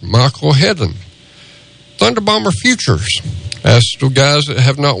 Third, Michael Hedlund. Thunder Bomber Futures. That's the guys that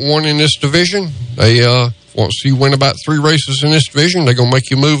have not won in this division. They once you win about 3 races in this division, they're going to make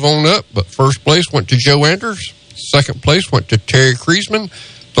you move on up. But first place went to Joe Anders. Second place went to Terry Kriesman.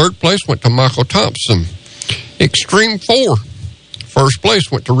 Third place went to Michael Thompson. Extreme 4. First place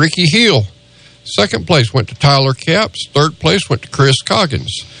went to Ricky Hill. Second place went to Tyler Capps. Third place went to Chris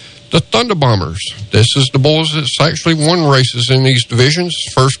Coggins. The Thunder Bombers. This is the boys that's actually won races in these divisions.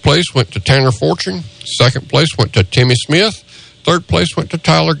 First place went to Tanner Fortune. Second place went to Timmy Smith. Third place went to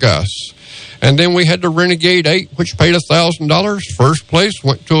Tyler Guss. And then we had the Renegade 8, which paid $1,000. First place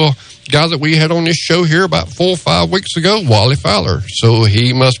went to a guy that we had on this show here about 4 or 5 weeks ago, Wally Fowler. So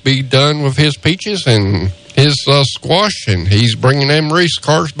he must be done with his peaches and his squash, and he's bringing them race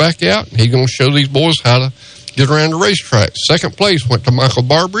cars back out. He's going to show these boys how to get around the racetrack. Second place went to Michael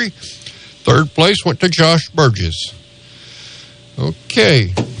Barbary. Third place went to Josh Burgess.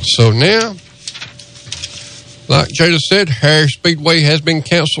 Okay, so now, like Jada said, Harris Speedway has been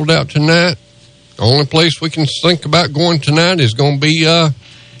canceled out tonight. The only place we can think about going tonight is going to be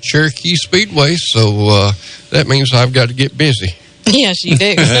Cherokee Speedway, so that means I've got to get busy. Yes, you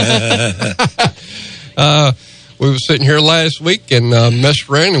do. we were sitting here last week and messed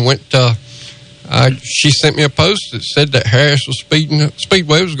around and went. She sent me a post that said that Harris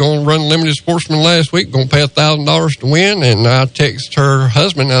Speedway was going to run Limited Sportsman last week, going to pay $1,000 to win. And I texted her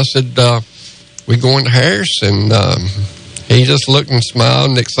husband. I said, "We going to Harris?" And he just looked and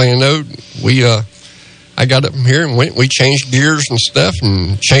smiled. Next thing I know, I got up from here and went. We changed gears and stuff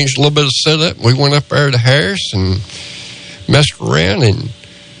and changed a little bit of setup. We went up there to Harris and messed around and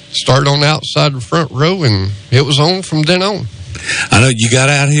started on the outside of the front row, and it was on from then on. I know you got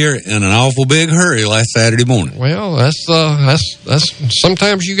out here in an awful big hurry last Saturday morning. Well, that's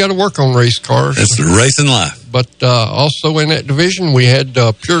sometimes you got to work on race cars. That's the racing life. But also in that division, we had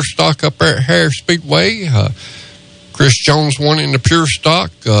Pure Stock up there at Harris Speedway. Chris Jones won in the Pure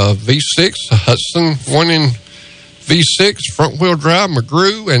Stock V6. Hudson won in V6 front wheel drive.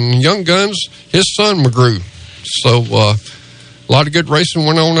 McGrew and Young Guns, his son McGrew. So a lot of good racing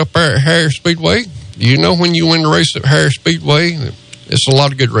went on up there at Harris Speedway. You know, when you win the race at Harris Speedway, it's a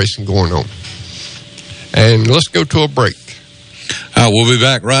lot of good racing going on. And let's go to a break. All right, we'll be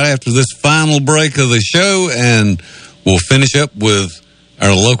back right after this final break of the show, and we'll finish up with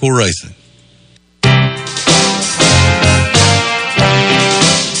our local racing.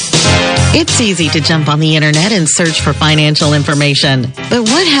 It's easy to jump on the internet and search for financial information. But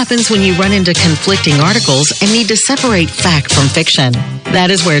what happens when you run into conflicting articles and need to separate fact from fiction? That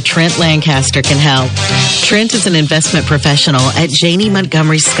is where Trent Lancaster can help. Trent is an investment professional at Janney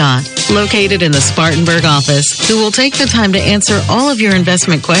Montgomery Scott, located in the Spartanburg office, who will take the time to answer all of your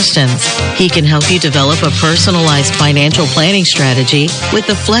investment questions. He can help you develop a personalized financial planning strategy with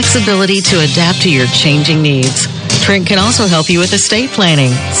the flexibility to adapt to your changing needs. Trent can also help you with estate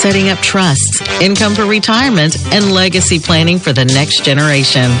planning, setting up trusts, income for retirement, and legacy planning for the next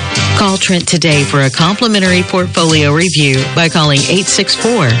generation. Call Trent today for a complimentary portfolio review by calling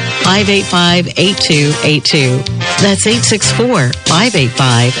 864-585-8282. That's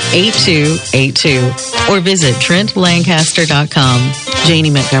 864-585-8282. Or visit TrentLancaster.com.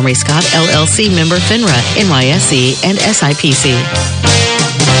 Janney Montgomery Scott, LLC, member FINRA, NYSE, and SIPC.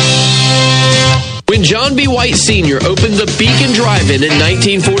 When John B. White Sr. opened the Beacon Drive-In in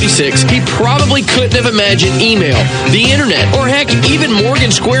 1946, he probably couldn't have imagined email, the internet, or heck, even Morgan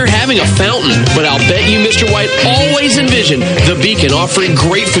Square having a fountain. But I'll bet you Mr. White always envisioned the Beacon offering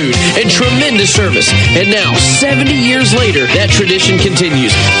great food and tremendous service. And now, 70 years later, that tradition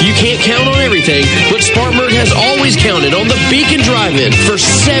continues. You can't count on everything, but Spartanburg has always counted on the Beacon Drive-In for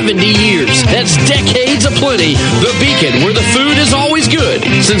 70 years. That's decades aplenty. The Beacon, where the food is always good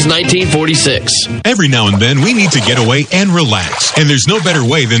since 1946. Every now and then, we need to get away and relax. And there's no better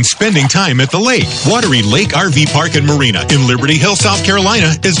way than spending time at the lake. Watery Lake RV Park and Marina in Liberty Hill, South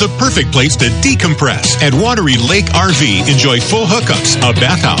Carolina is the perfect place to decompress. At Watery Lake RV, enjoy full hookups, a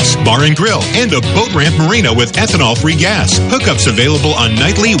bathhouse, bar and grill, and a boat ramp marina with ethanol-free gas. Hookups available on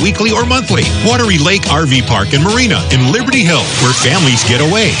nightly, weekly, or monthly. Watery Lake RV Park and Marina in Liberty Hill, where families get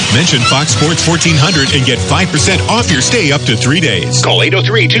away. Mention Fox Sports 1400 and get 5% off your stay up to 3 days. Call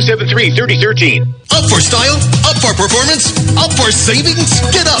 803-273-3013. Up for style? Up for performance? Up for savings?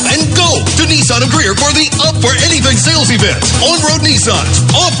 Get up and go to Nissan of Greer for the Up for Anything sales event. On-road Nissans,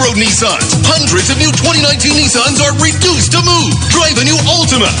 off-road Nissans, hundreds of new 2019 Nissans are reduced to move. Drive a new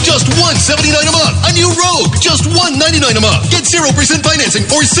Altima, just $179 a month. A new Rogue, just $199 a month. Get 0% financing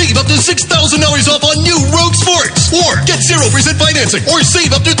or save up to $6,000 off on new Rogue Sports. Or get 0% financing or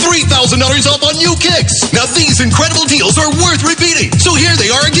save up to $3,000 off on new Kicks. Now these incredible deals are worth repeating. So here they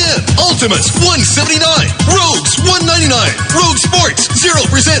are again. Altimas, $179. Rogues, $199. Rogue Sports,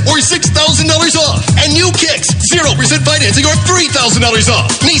 0% or $6,000 off. And new Kicks, 0% financing or $3,000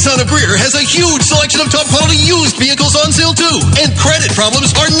 off. Nissan of Greer has a huge selection of top quality used vehicles on sale too. And credit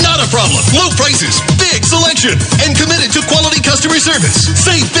problems are not a problem. Low prices, big selection, and committed to quality customer service.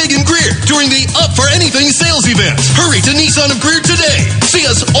 Save big in Greer during the Up for Anything sales event. Hurry to Nissan of Greer today. See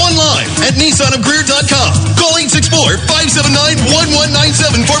us online at NissanofGreer.com. Call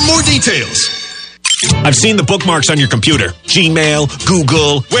 864-579-1197 for more details. I've seen the bookmarks on your computer. Gmail,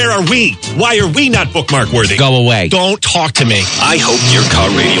 Google. Where are we? Why are we not bookmark worthy? Go away. Don't talk to me. I hope your car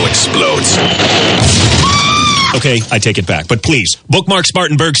radio explodes. Okay, I take it back. But please, bookmark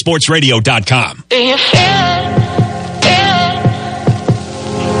SpartanburgSportsRadio.com. Do you feel it?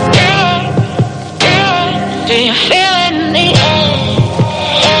 Do you feel it in the air?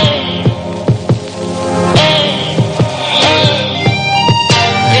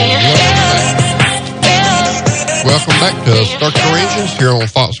 Welcome back to Start Your Engines here on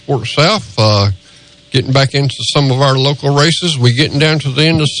Fox Sports South. Getting back into some of our local races. We're getting down to the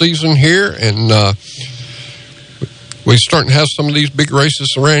end of the season here, and We're starting to have some of these big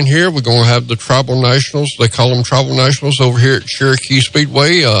races around here. We're going to have the Tribal Nationals. They call them Tribal Nationals over here at Cherokee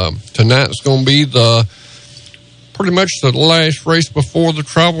Speedway. Tonight's going to be pretty much the last race before the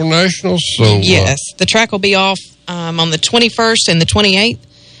Tribal Nationals. So yes, the track will be off on the 21st and the 28th,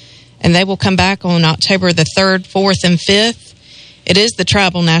 and they will come back on October the 3rd, 4th, and 5th. It is the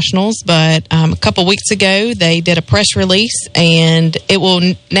Tribal Nationals, but a couple weeks ago they did a press release, and it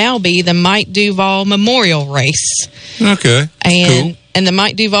will now be the Mike Duval Memorial Race. Okay, and the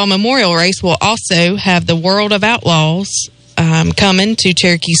Mike Duval Memorial Race will also have the World of Outlaws coming to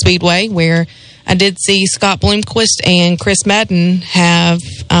Cherokee Speedway, where I did see Scott Bloomquist and Chris Madden have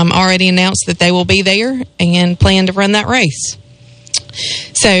already announced that they will be there and plan to run that race.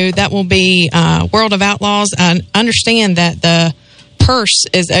 So that will be World of Outlaws. I understand that the purse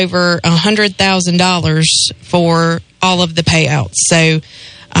is over $100,000 for all of the payouts. So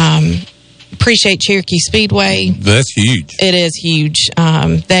appreciate Cherokee Speedway. That's huge. It is huge.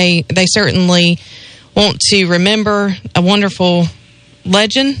 They certainly want to remember a wonderful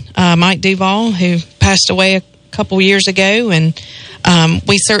legend, Mike Duval, who passed away a couple years ago, and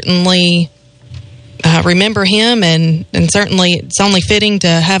we certainly remember him, and certainly it's only fitting to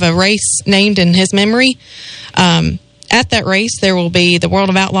have a race named in his memory. At that race, there will be the World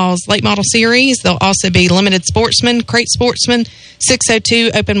of Outlaws Late Model Series. There'll also be Limited Sportsman, Crate Sportsman,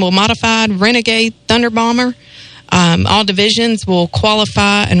 602 Open Wheel Modified, Renegade, Thunder Bomber. All divisions will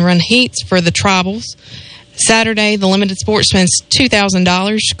qualify and run heats for the Tribals. Saturday, the Limited Sportsman's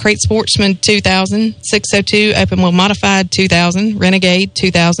 $2,000, Crate Sportsman $2,000, 602 Open Wheel Modified $2,000, Renegade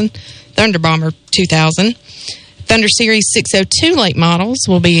 $2,000, Thunder Bomber $2,000. Thunder Series 602 late models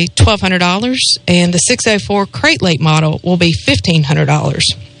will be $1,200, and the 604 Crate late model will be $1,500.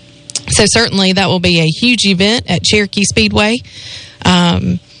 So certainly that will be a huge event at Cherokee Speedway.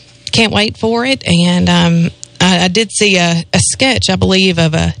 Can't wait for it. And I did see a sketch, I believe,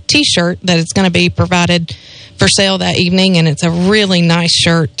 of a T-shirt that is going to be provided for sale that evening, and it's a really nice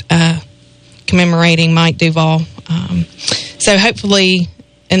shirt commemorating Mike Duval. So hopefully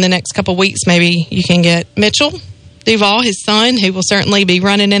in the next couple weeks, maybe you can get Mitchell Duval, his son, who will certainly be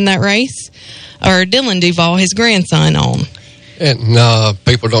running in that race, or Dylan Duval, his grandson, on. And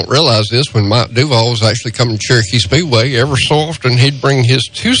people don't realize this, when Mike Duval was actually coming to Cherokee Speedway, ever so often he'd bring his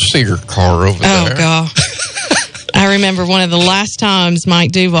two-seater car over there. Oh, God. I remember one of the last times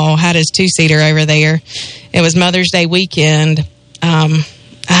Mike Duval had his two-seater over there. It was Mother's Day weekend,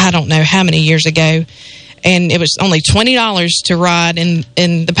 I don't know how many years ago, and it was only $20 to ride in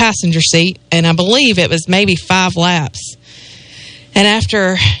the passenger seat, and I believe it was maybe 5 laps. And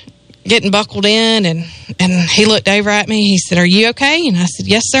after getting buckled in, and he looked over at me, he said, "Are you okay?" And I said,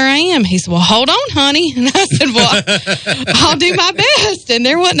 "Yes, sir, I am." He said, "Well, hold on, honey." And I said, "Well, I'll do my best." And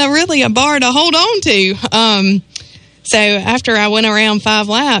there wasn't really a bar to hold on to. So after I went around 5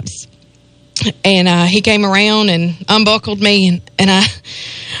 laps, and he came around and unbuckled me, and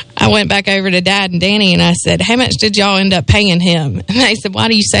I went back over to Dad and Danny, and I said, "How much did y'all end up paying him?" And they said, "Why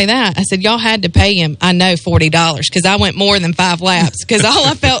do you say that?" I said, "Y'all had to pay him, I know, $40, because I went more than 5 laps, because all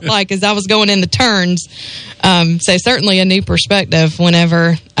I felt like is I was going in the turns." So certainly a new perspective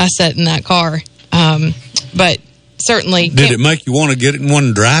whenever I sat in that car. But certainly. Did it make you want to get in one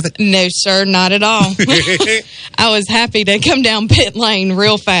and drive it? No, sir, not at all. I was happy to come down pit lane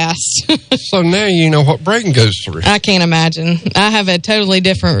real fast. So now you know what Braden goes through. I can't imagine. I have a totally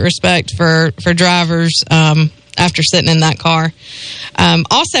different respect for drivers after sitting in that car.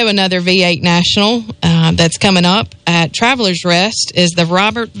 Also, another V8 National that's coming up at Travelers Rest is the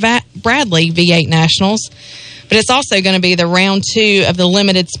Robert Bradley V8 Nationals. But it's also going to be the round 2 of the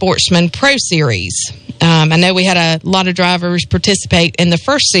Limited Sportsman Pro Series. I know we had a lot of drivers participate in the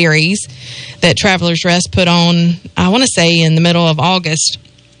first series that Travelers Rest put on, I want to say, in the middle of August.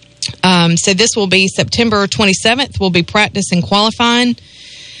 So this will be September 27th. We'll be practice and qualifying.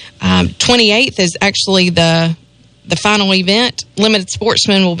 28th is actually the final event. Limited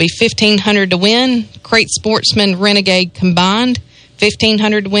Sportsman will be $1,500 to win. Crate Sportsman, Renegade combined,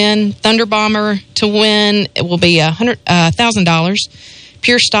 $1,500 to win. Thunder Bomber to win, it will be $1,000.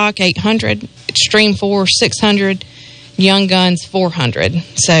 Pure Stock $800, Extreme 4 $600, Young Guns $400.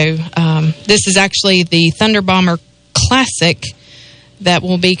 So this is actually the Thunder Bomber Classic that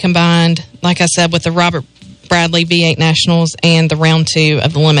will be combined, like I said, with the Robert Bradley V8 Nationals and the round 2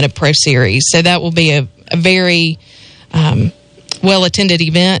 of the Limited Pro Series. So that will be a very well-attended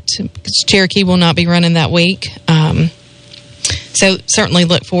event, because Cherokee will not be running that week. So certainly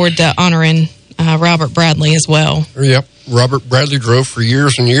look forward to honoring Robert Bradley as well. Yep. Robert Bradley drove for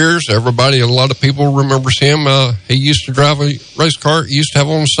years and years. A lot of people remembers him. He used to drive a race car. He used to have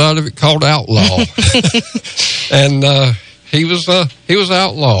on the side of it called Outlaw. And he was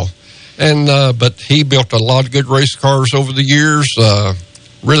Outlaw. And but he built a lot of good race cars over the years.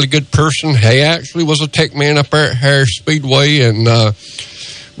 Really good person. He actually was a tech man up there at Harris Speedway, and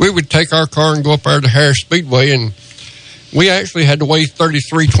we would take our car and go up there to Harris Speedway, and we actually had to weigh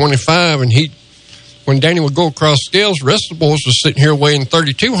 33.25, and when Danny would go across scales, the rest of the boys was sitting here weighing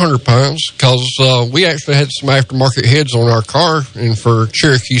 3,200 pounds, because we actually had some aftermarket heads on our car, and for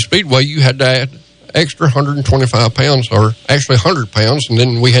Cherokee Speedway, you had to add extra 125 pounds, or actually 100 pounds, and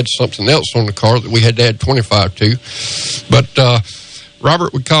then we had something else on the car that we had to add 25 to. But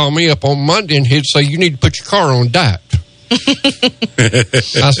Robert would call me up on Monday, and he'd say, "You need to put your car on diet."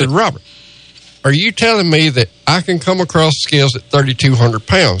 I said, "Robert, are you telling me that I can come across scales at 3,200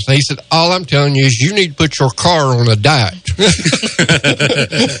 pounds?" And he said, "All I'm telling you is you need to put your car on a diet."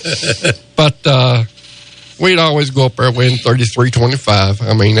 But we'd always go up there weighing 33.25.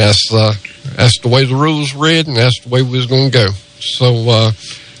 I mean, that's the way the rules read, and that's the way we was going to go. So,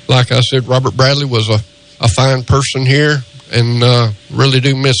 like I said, Robert Bradley was a fine person here, and really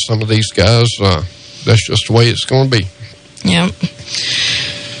do miss some of these guys. That's just the way it's going to be. Yeah.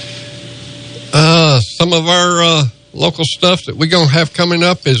 Some of our local stuff that we're going to have coming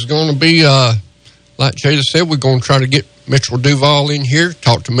up is going to be, like Jada said, we're going to try to get Mitchell Duval in here,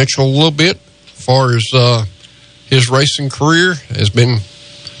 talk to Mitchell a little bit as far as his racing career has been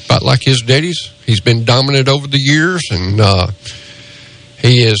about like his daddy's. He's been dominant over the years, and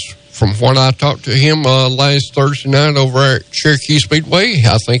he is, from what I talked to him last Thursday night over at Cherokee Speedway,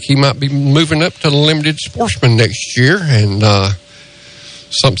 I think he might be moving up to the Limited Sportsman next year, and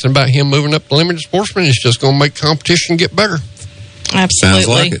something about him moving up to Limited Sportsman is just going to make competition get better. Absolutely. Sounds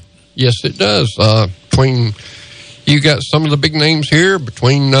like it. Yes, it does. Between you got some of the big names here,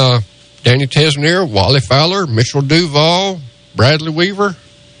 between Danny Tesnier, Wally Fowler, Mitchell Duval, Bradley Weaver,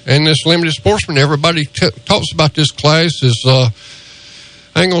 and this Limited Sportsman. Everybody talks about this class as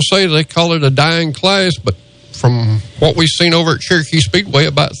I ain't going to say they call it a dying class, but from what we've seen over at Cherokee Speedway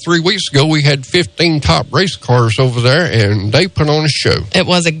about 3 weeks ago, we had 15 top race cars over there, and they put on a show. It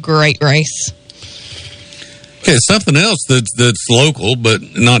was a great race. Okay, something else that's local but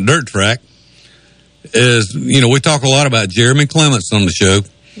not dirt track is, we talk a lot about Jeremy Clements on the show.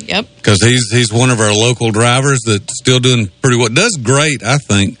 Yep. Because he's one of our local drivers that's still doing pretty well. Does great, I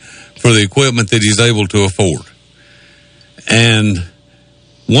think, for the equipment that he's able to afford. And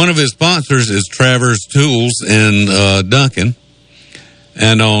one of his sponsors is Travers Tools in Duncan.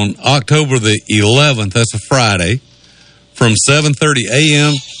 And on October the 11th, that's a Friday, from 7:30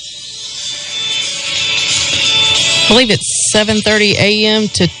 a.m. I believe it's 7:30 a.m.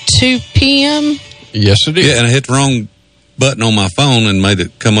 to 2 p.m. Yes, it is. Yeah, and I hit the wrong button on my phone and made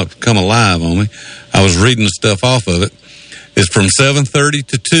it come alive on me. I was reading the stuff off of it. It's from 7:30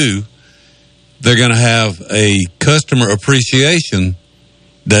 to 2. They're going to have a customer appreciation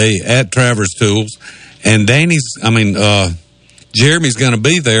day at Travers Tools, and Jeremy's going to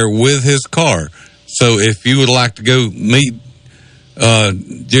be there with his car. So if you would like to go meet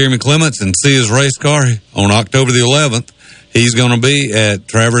Jeremy Clements and see his race car on October the 11th, he's going to be at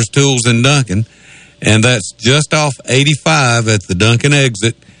Travers Tools in Duncan, and that's just off 85 at the Duncan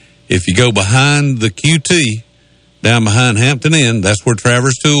exit. If you go behind the QT, down behind Hampton Inn, that's where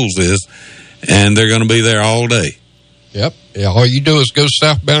Travers Tools is, and they're going to be there all day. Yep. Yeah, all you do is go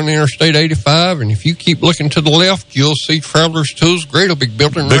southbound Interstate 85, and if you keep looking to the left, you'll see Travelers Tools, great big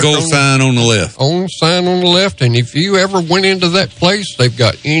building. Big old sign on the left. Sign on the left, and if you ever went into that place, they've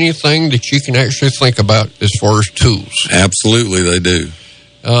got anything that you can actually think about as far as tools. Absolutely, they do.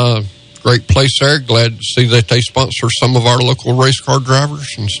 Great place there. Glad to see that they sponsor some of our local race car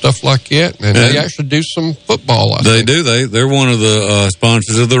drivers and stuff like that, and they actually do some football. I think. Do. They're one of the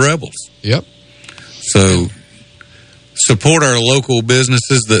sponsors of the Rebels. Yep. So support our local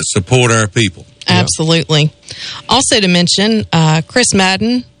businesses that support our people. Absolutely. Yep. Also to mention, Chris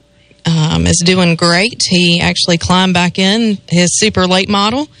Madden is doing great. He actually climbed back in his super late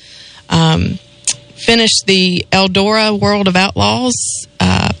model, finished the Eldora World of Outlaws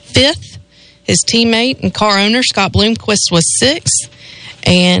 5th. His teammate and car owner, Scott Bloomquist, was 6th.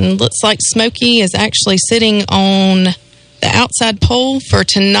 And looks like Smokey is actually sitting on the outside pole for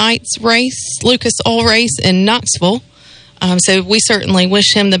tonight's race, Lucas Oil Race in Knoxville. So we certainly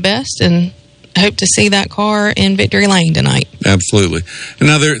wish him the best and hope to see that car in Victory Lane tonight. Absolutely. And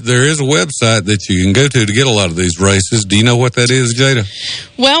now there is a website that you can go to get a lot of these races. Do you know what that is, Jada?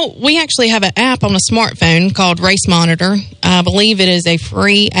 Well, we actually have an app on a smartphone called Race Monitor. I believe it is a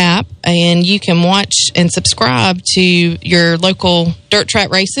free app. and you can watch and subscribe to your local dirt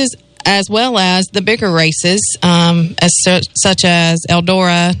track races, as well as the bigger races, such as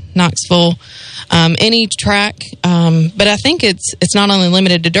Eldora, Knoxville, any track. But I think it's not only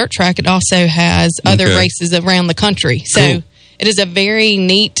limited to dirt track; it also has other races around the country. So it is a very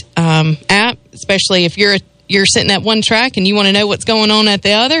neat app, especially if you're sitting at one track and you want to know what's going on at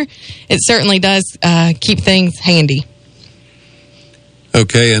the other. It certainly does keep things handy.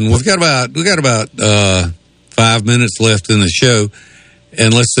 Okay, and we got about 5 minutes left in the show.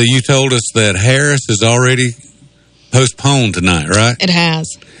 And let's see, you told us that Harris is already postponed tonight, right? It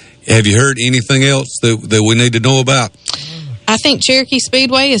has. Have you heard anything else that we need to know about? I think Cherokee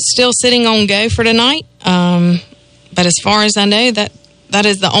Speedway is still sitting on go for tonight. But as far as I know, that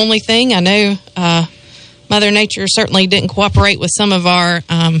is the only thing. I know Mother Nature certainly didn't cooperate with some of our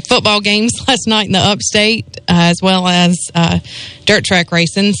football games last night in the upstate, as well as dirt track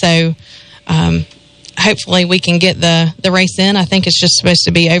racing. So hopefully we can get the race in. I think it's just supposed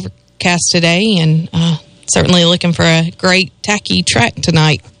to be overcast today, and certainly looking for a great tacky track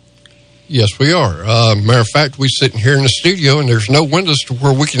tonight. Yes, we are. Matter of fact, we're sitting here in the studio, and there's no windows to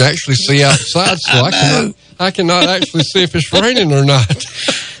where we can actually see outside, so I cannot actually see if it's raining or not.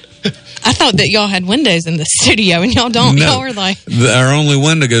 I thought that y'all had windows in the studio, and y'all don't. No, y'all are like... Our only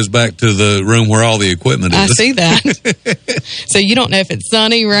window goes back to the room where all the equipment is. I see that. So you don't know if it's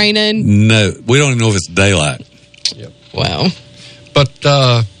sunny, raining? No, we don't even know if it's daylight. Yep. Wow. But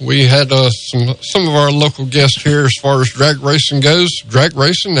we had some of our local guests here as far as drag racing goes. Drag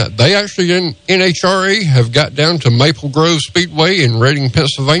racing, they actually in NHRA have got down to Maple Grove Speedway in Reading,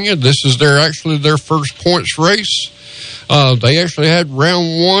 Pennsylvania. This is their first points race. They actually had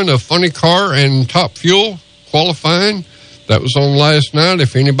round one of Funny Car and Top Fuel qualifying. That was on last night.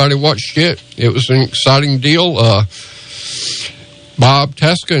 If anybody watched it was an exciting deal. Bob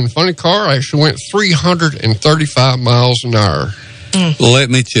Tasca and Funny Car actually went 335 miles an hour. Let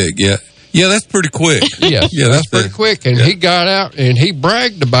me check. Yeah, that's pretty quick. Yeah, that's pretty quick. And he got out and he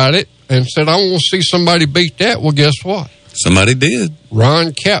bragged about it and said, "I want to see somebody beat that." Well, guess what? Somebody did.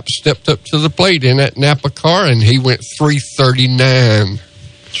 Ron Cap stepped up to the plate in that Napa car, and he went 339.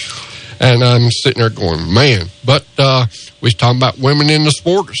 And I'm sitting there going, man. But we was talking about women in the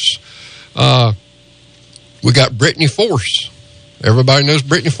sports. We got Brittany Force. Everybody knows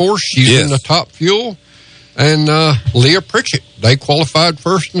Brittany Force. She's in the Top Fuel. And Leah Pritchett. They qualified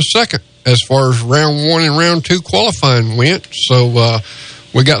first and second as far as round one and round two qualifying went. So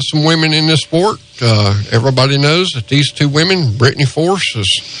we got some women in this sport. Everybody knows that these two women, Brittany Force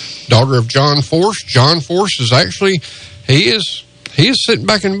is daughter of John Force. John Force is actually, he is sitting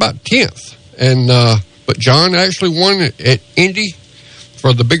back in about 10th. And but John actually won at Indy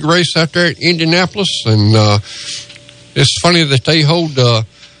for the big race out there at Indianapolis. And it's funny that they hold the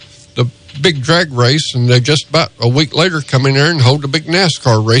big drag race, and they're just about a week later come in there and hold a big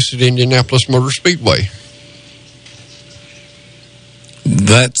NASCAR race at Indianapolis Motor Speedway.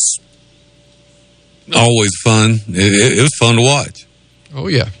 That's always fun. It was fun to watch. Oh,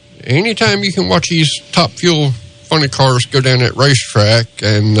 yeah. Anytime you can watch these Top Fuel Funny Cars go down that racetrack,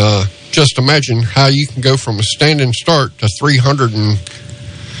 and just imagine how you can go from a standing start to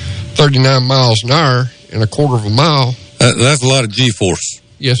 339 miles an hour in a quarter of a mile. That's a lot of G-force.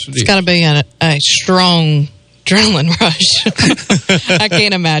 Yes, it is. It's got to be a strong adrenaline rush. I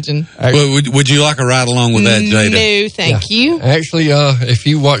can't imagine. Well, would you like a ride along with that, Jada? No, thank you. Actually, if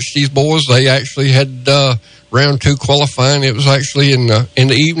you watch these boys, they actually had round two qualifying. It was actually in the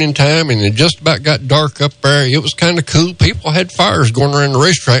evening time, and it just about got dark up there. It was kind of cool. People had fires going around the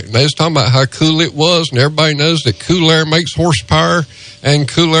racetrack, and they was talking about how cool it was, and everybody knows that cool air makes horsepower, and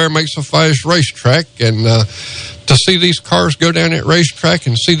cool air makes a fast racetrack. And to see these cars go down that racetrack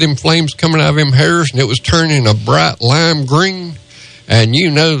and see them flames coming out of them hairs, and it was turning a bright lime green, and you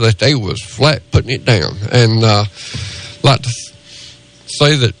know that they was flat putting it down. And like to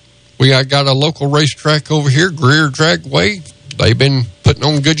say that we got a local racetrack over here, Greer Dragway. They've been putting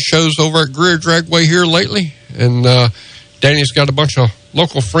on good shows over at Greer Dragway here lately, and Danny's got a bunch of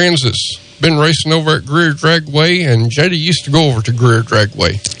local friends that's been racing over at Greer Dragway, and Jada used to go over to Greer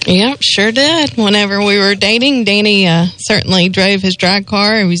Dragway. Yep, sure did. Whenever we were dating, Danny certainly drove his drag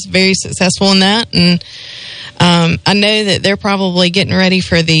car. He was very successful in that, and I know that they're probably getting ready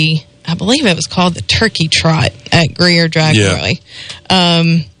for I believe it was called the Turkey Trot at Greer Dragway.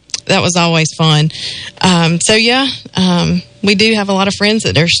 Yeah. That was always fun. We do have a lot of friends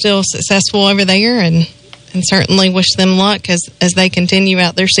that are still successful over there, and certainly wish them luck as they continue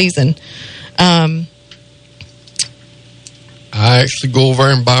out their season. I actually go over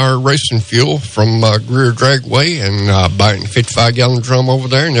and buy our racing fuel from Greer Dragway and buy it in a 55-gallon drum over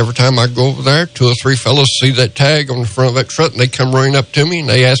there. And every time I go over there, 2 or 3 fellows see that tag on the front of that truck, and they come running up to me, and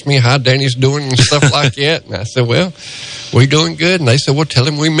they ask me how Danny's doing and stuff like that. And I said, well, we doing good. And they said, well, tell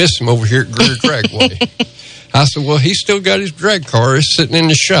him we miss him over here at Greer Dragway. I said, well, he's still got his drag car. It's sitting in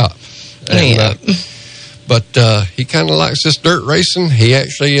the shop. And, but he kind of likes this dirt racing. He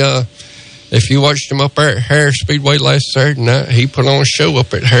actually... if you watched him up there at Harris Speedway last Saturday night, he put on a show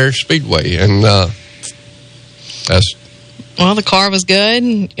up at Harris Speedway, and that's... Well, the car was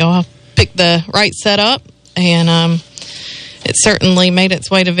good. Y'all picked the right setup, and it certainly made its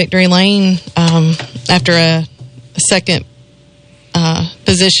way to victory lane after a second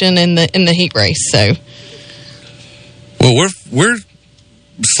position in the heat race. So, well, we're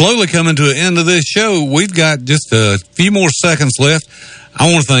slowly coming to an end of this show. We've got just a few more seconds left.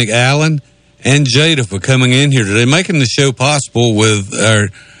 I want to thank Alan and Jada for coming in here today, making the show possible with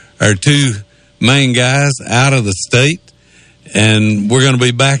our 2 main guys out of the state. And we're going to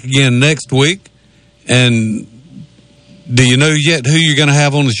be back again next week. And do you know yet who you're going to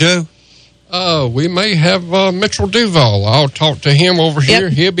have on the show? We may have Mitchell Duval. I'll talk to him over here.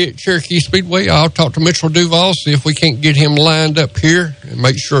 Yep. He'll be at Cherokee Speedway. I'll talk to Mitchell Duval, see if we can't get him lined up here and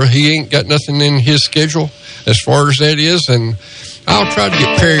make sure he ain't got nothing in his schedule as far as that is. And I'll try to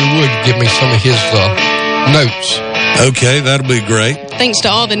get Perry Wood to give me some of his notes. Okay, that'll be great. Thanks to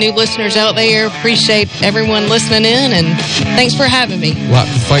all the new listeners out there. Appreciate everyone listening in, and thanks for having me. I'd like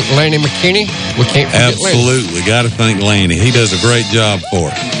to thank Lanny McKinney. We can't forget Absolutely. Got to thank Lanny. He does a great job for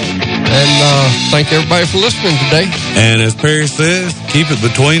it. And thank everybody for listening today. And as Perry says, keep it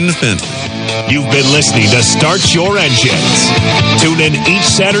between the fences. You've been listening to Start Your Engines. Tune in each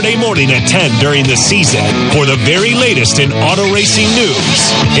Saturday morning at 10 during the season for the very latest in auto racing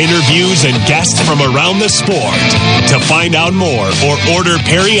news, interviews, and guests from around the sport. To find out more or order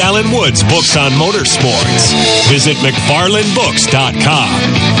Perry Allen Wood's books on motorsports, visit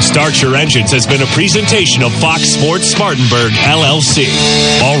McFarlandBooks.com. Start Your Engines has been a presentation of Fox Sports Spartanburg, LLC.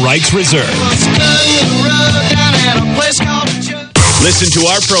 All rights reserved. Listen to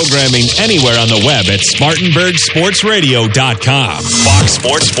our programming anywhere on the web at SpartanburgSportsRadio.com. Fox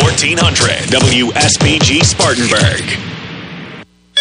Sports 1400, WSBG Spartanburg.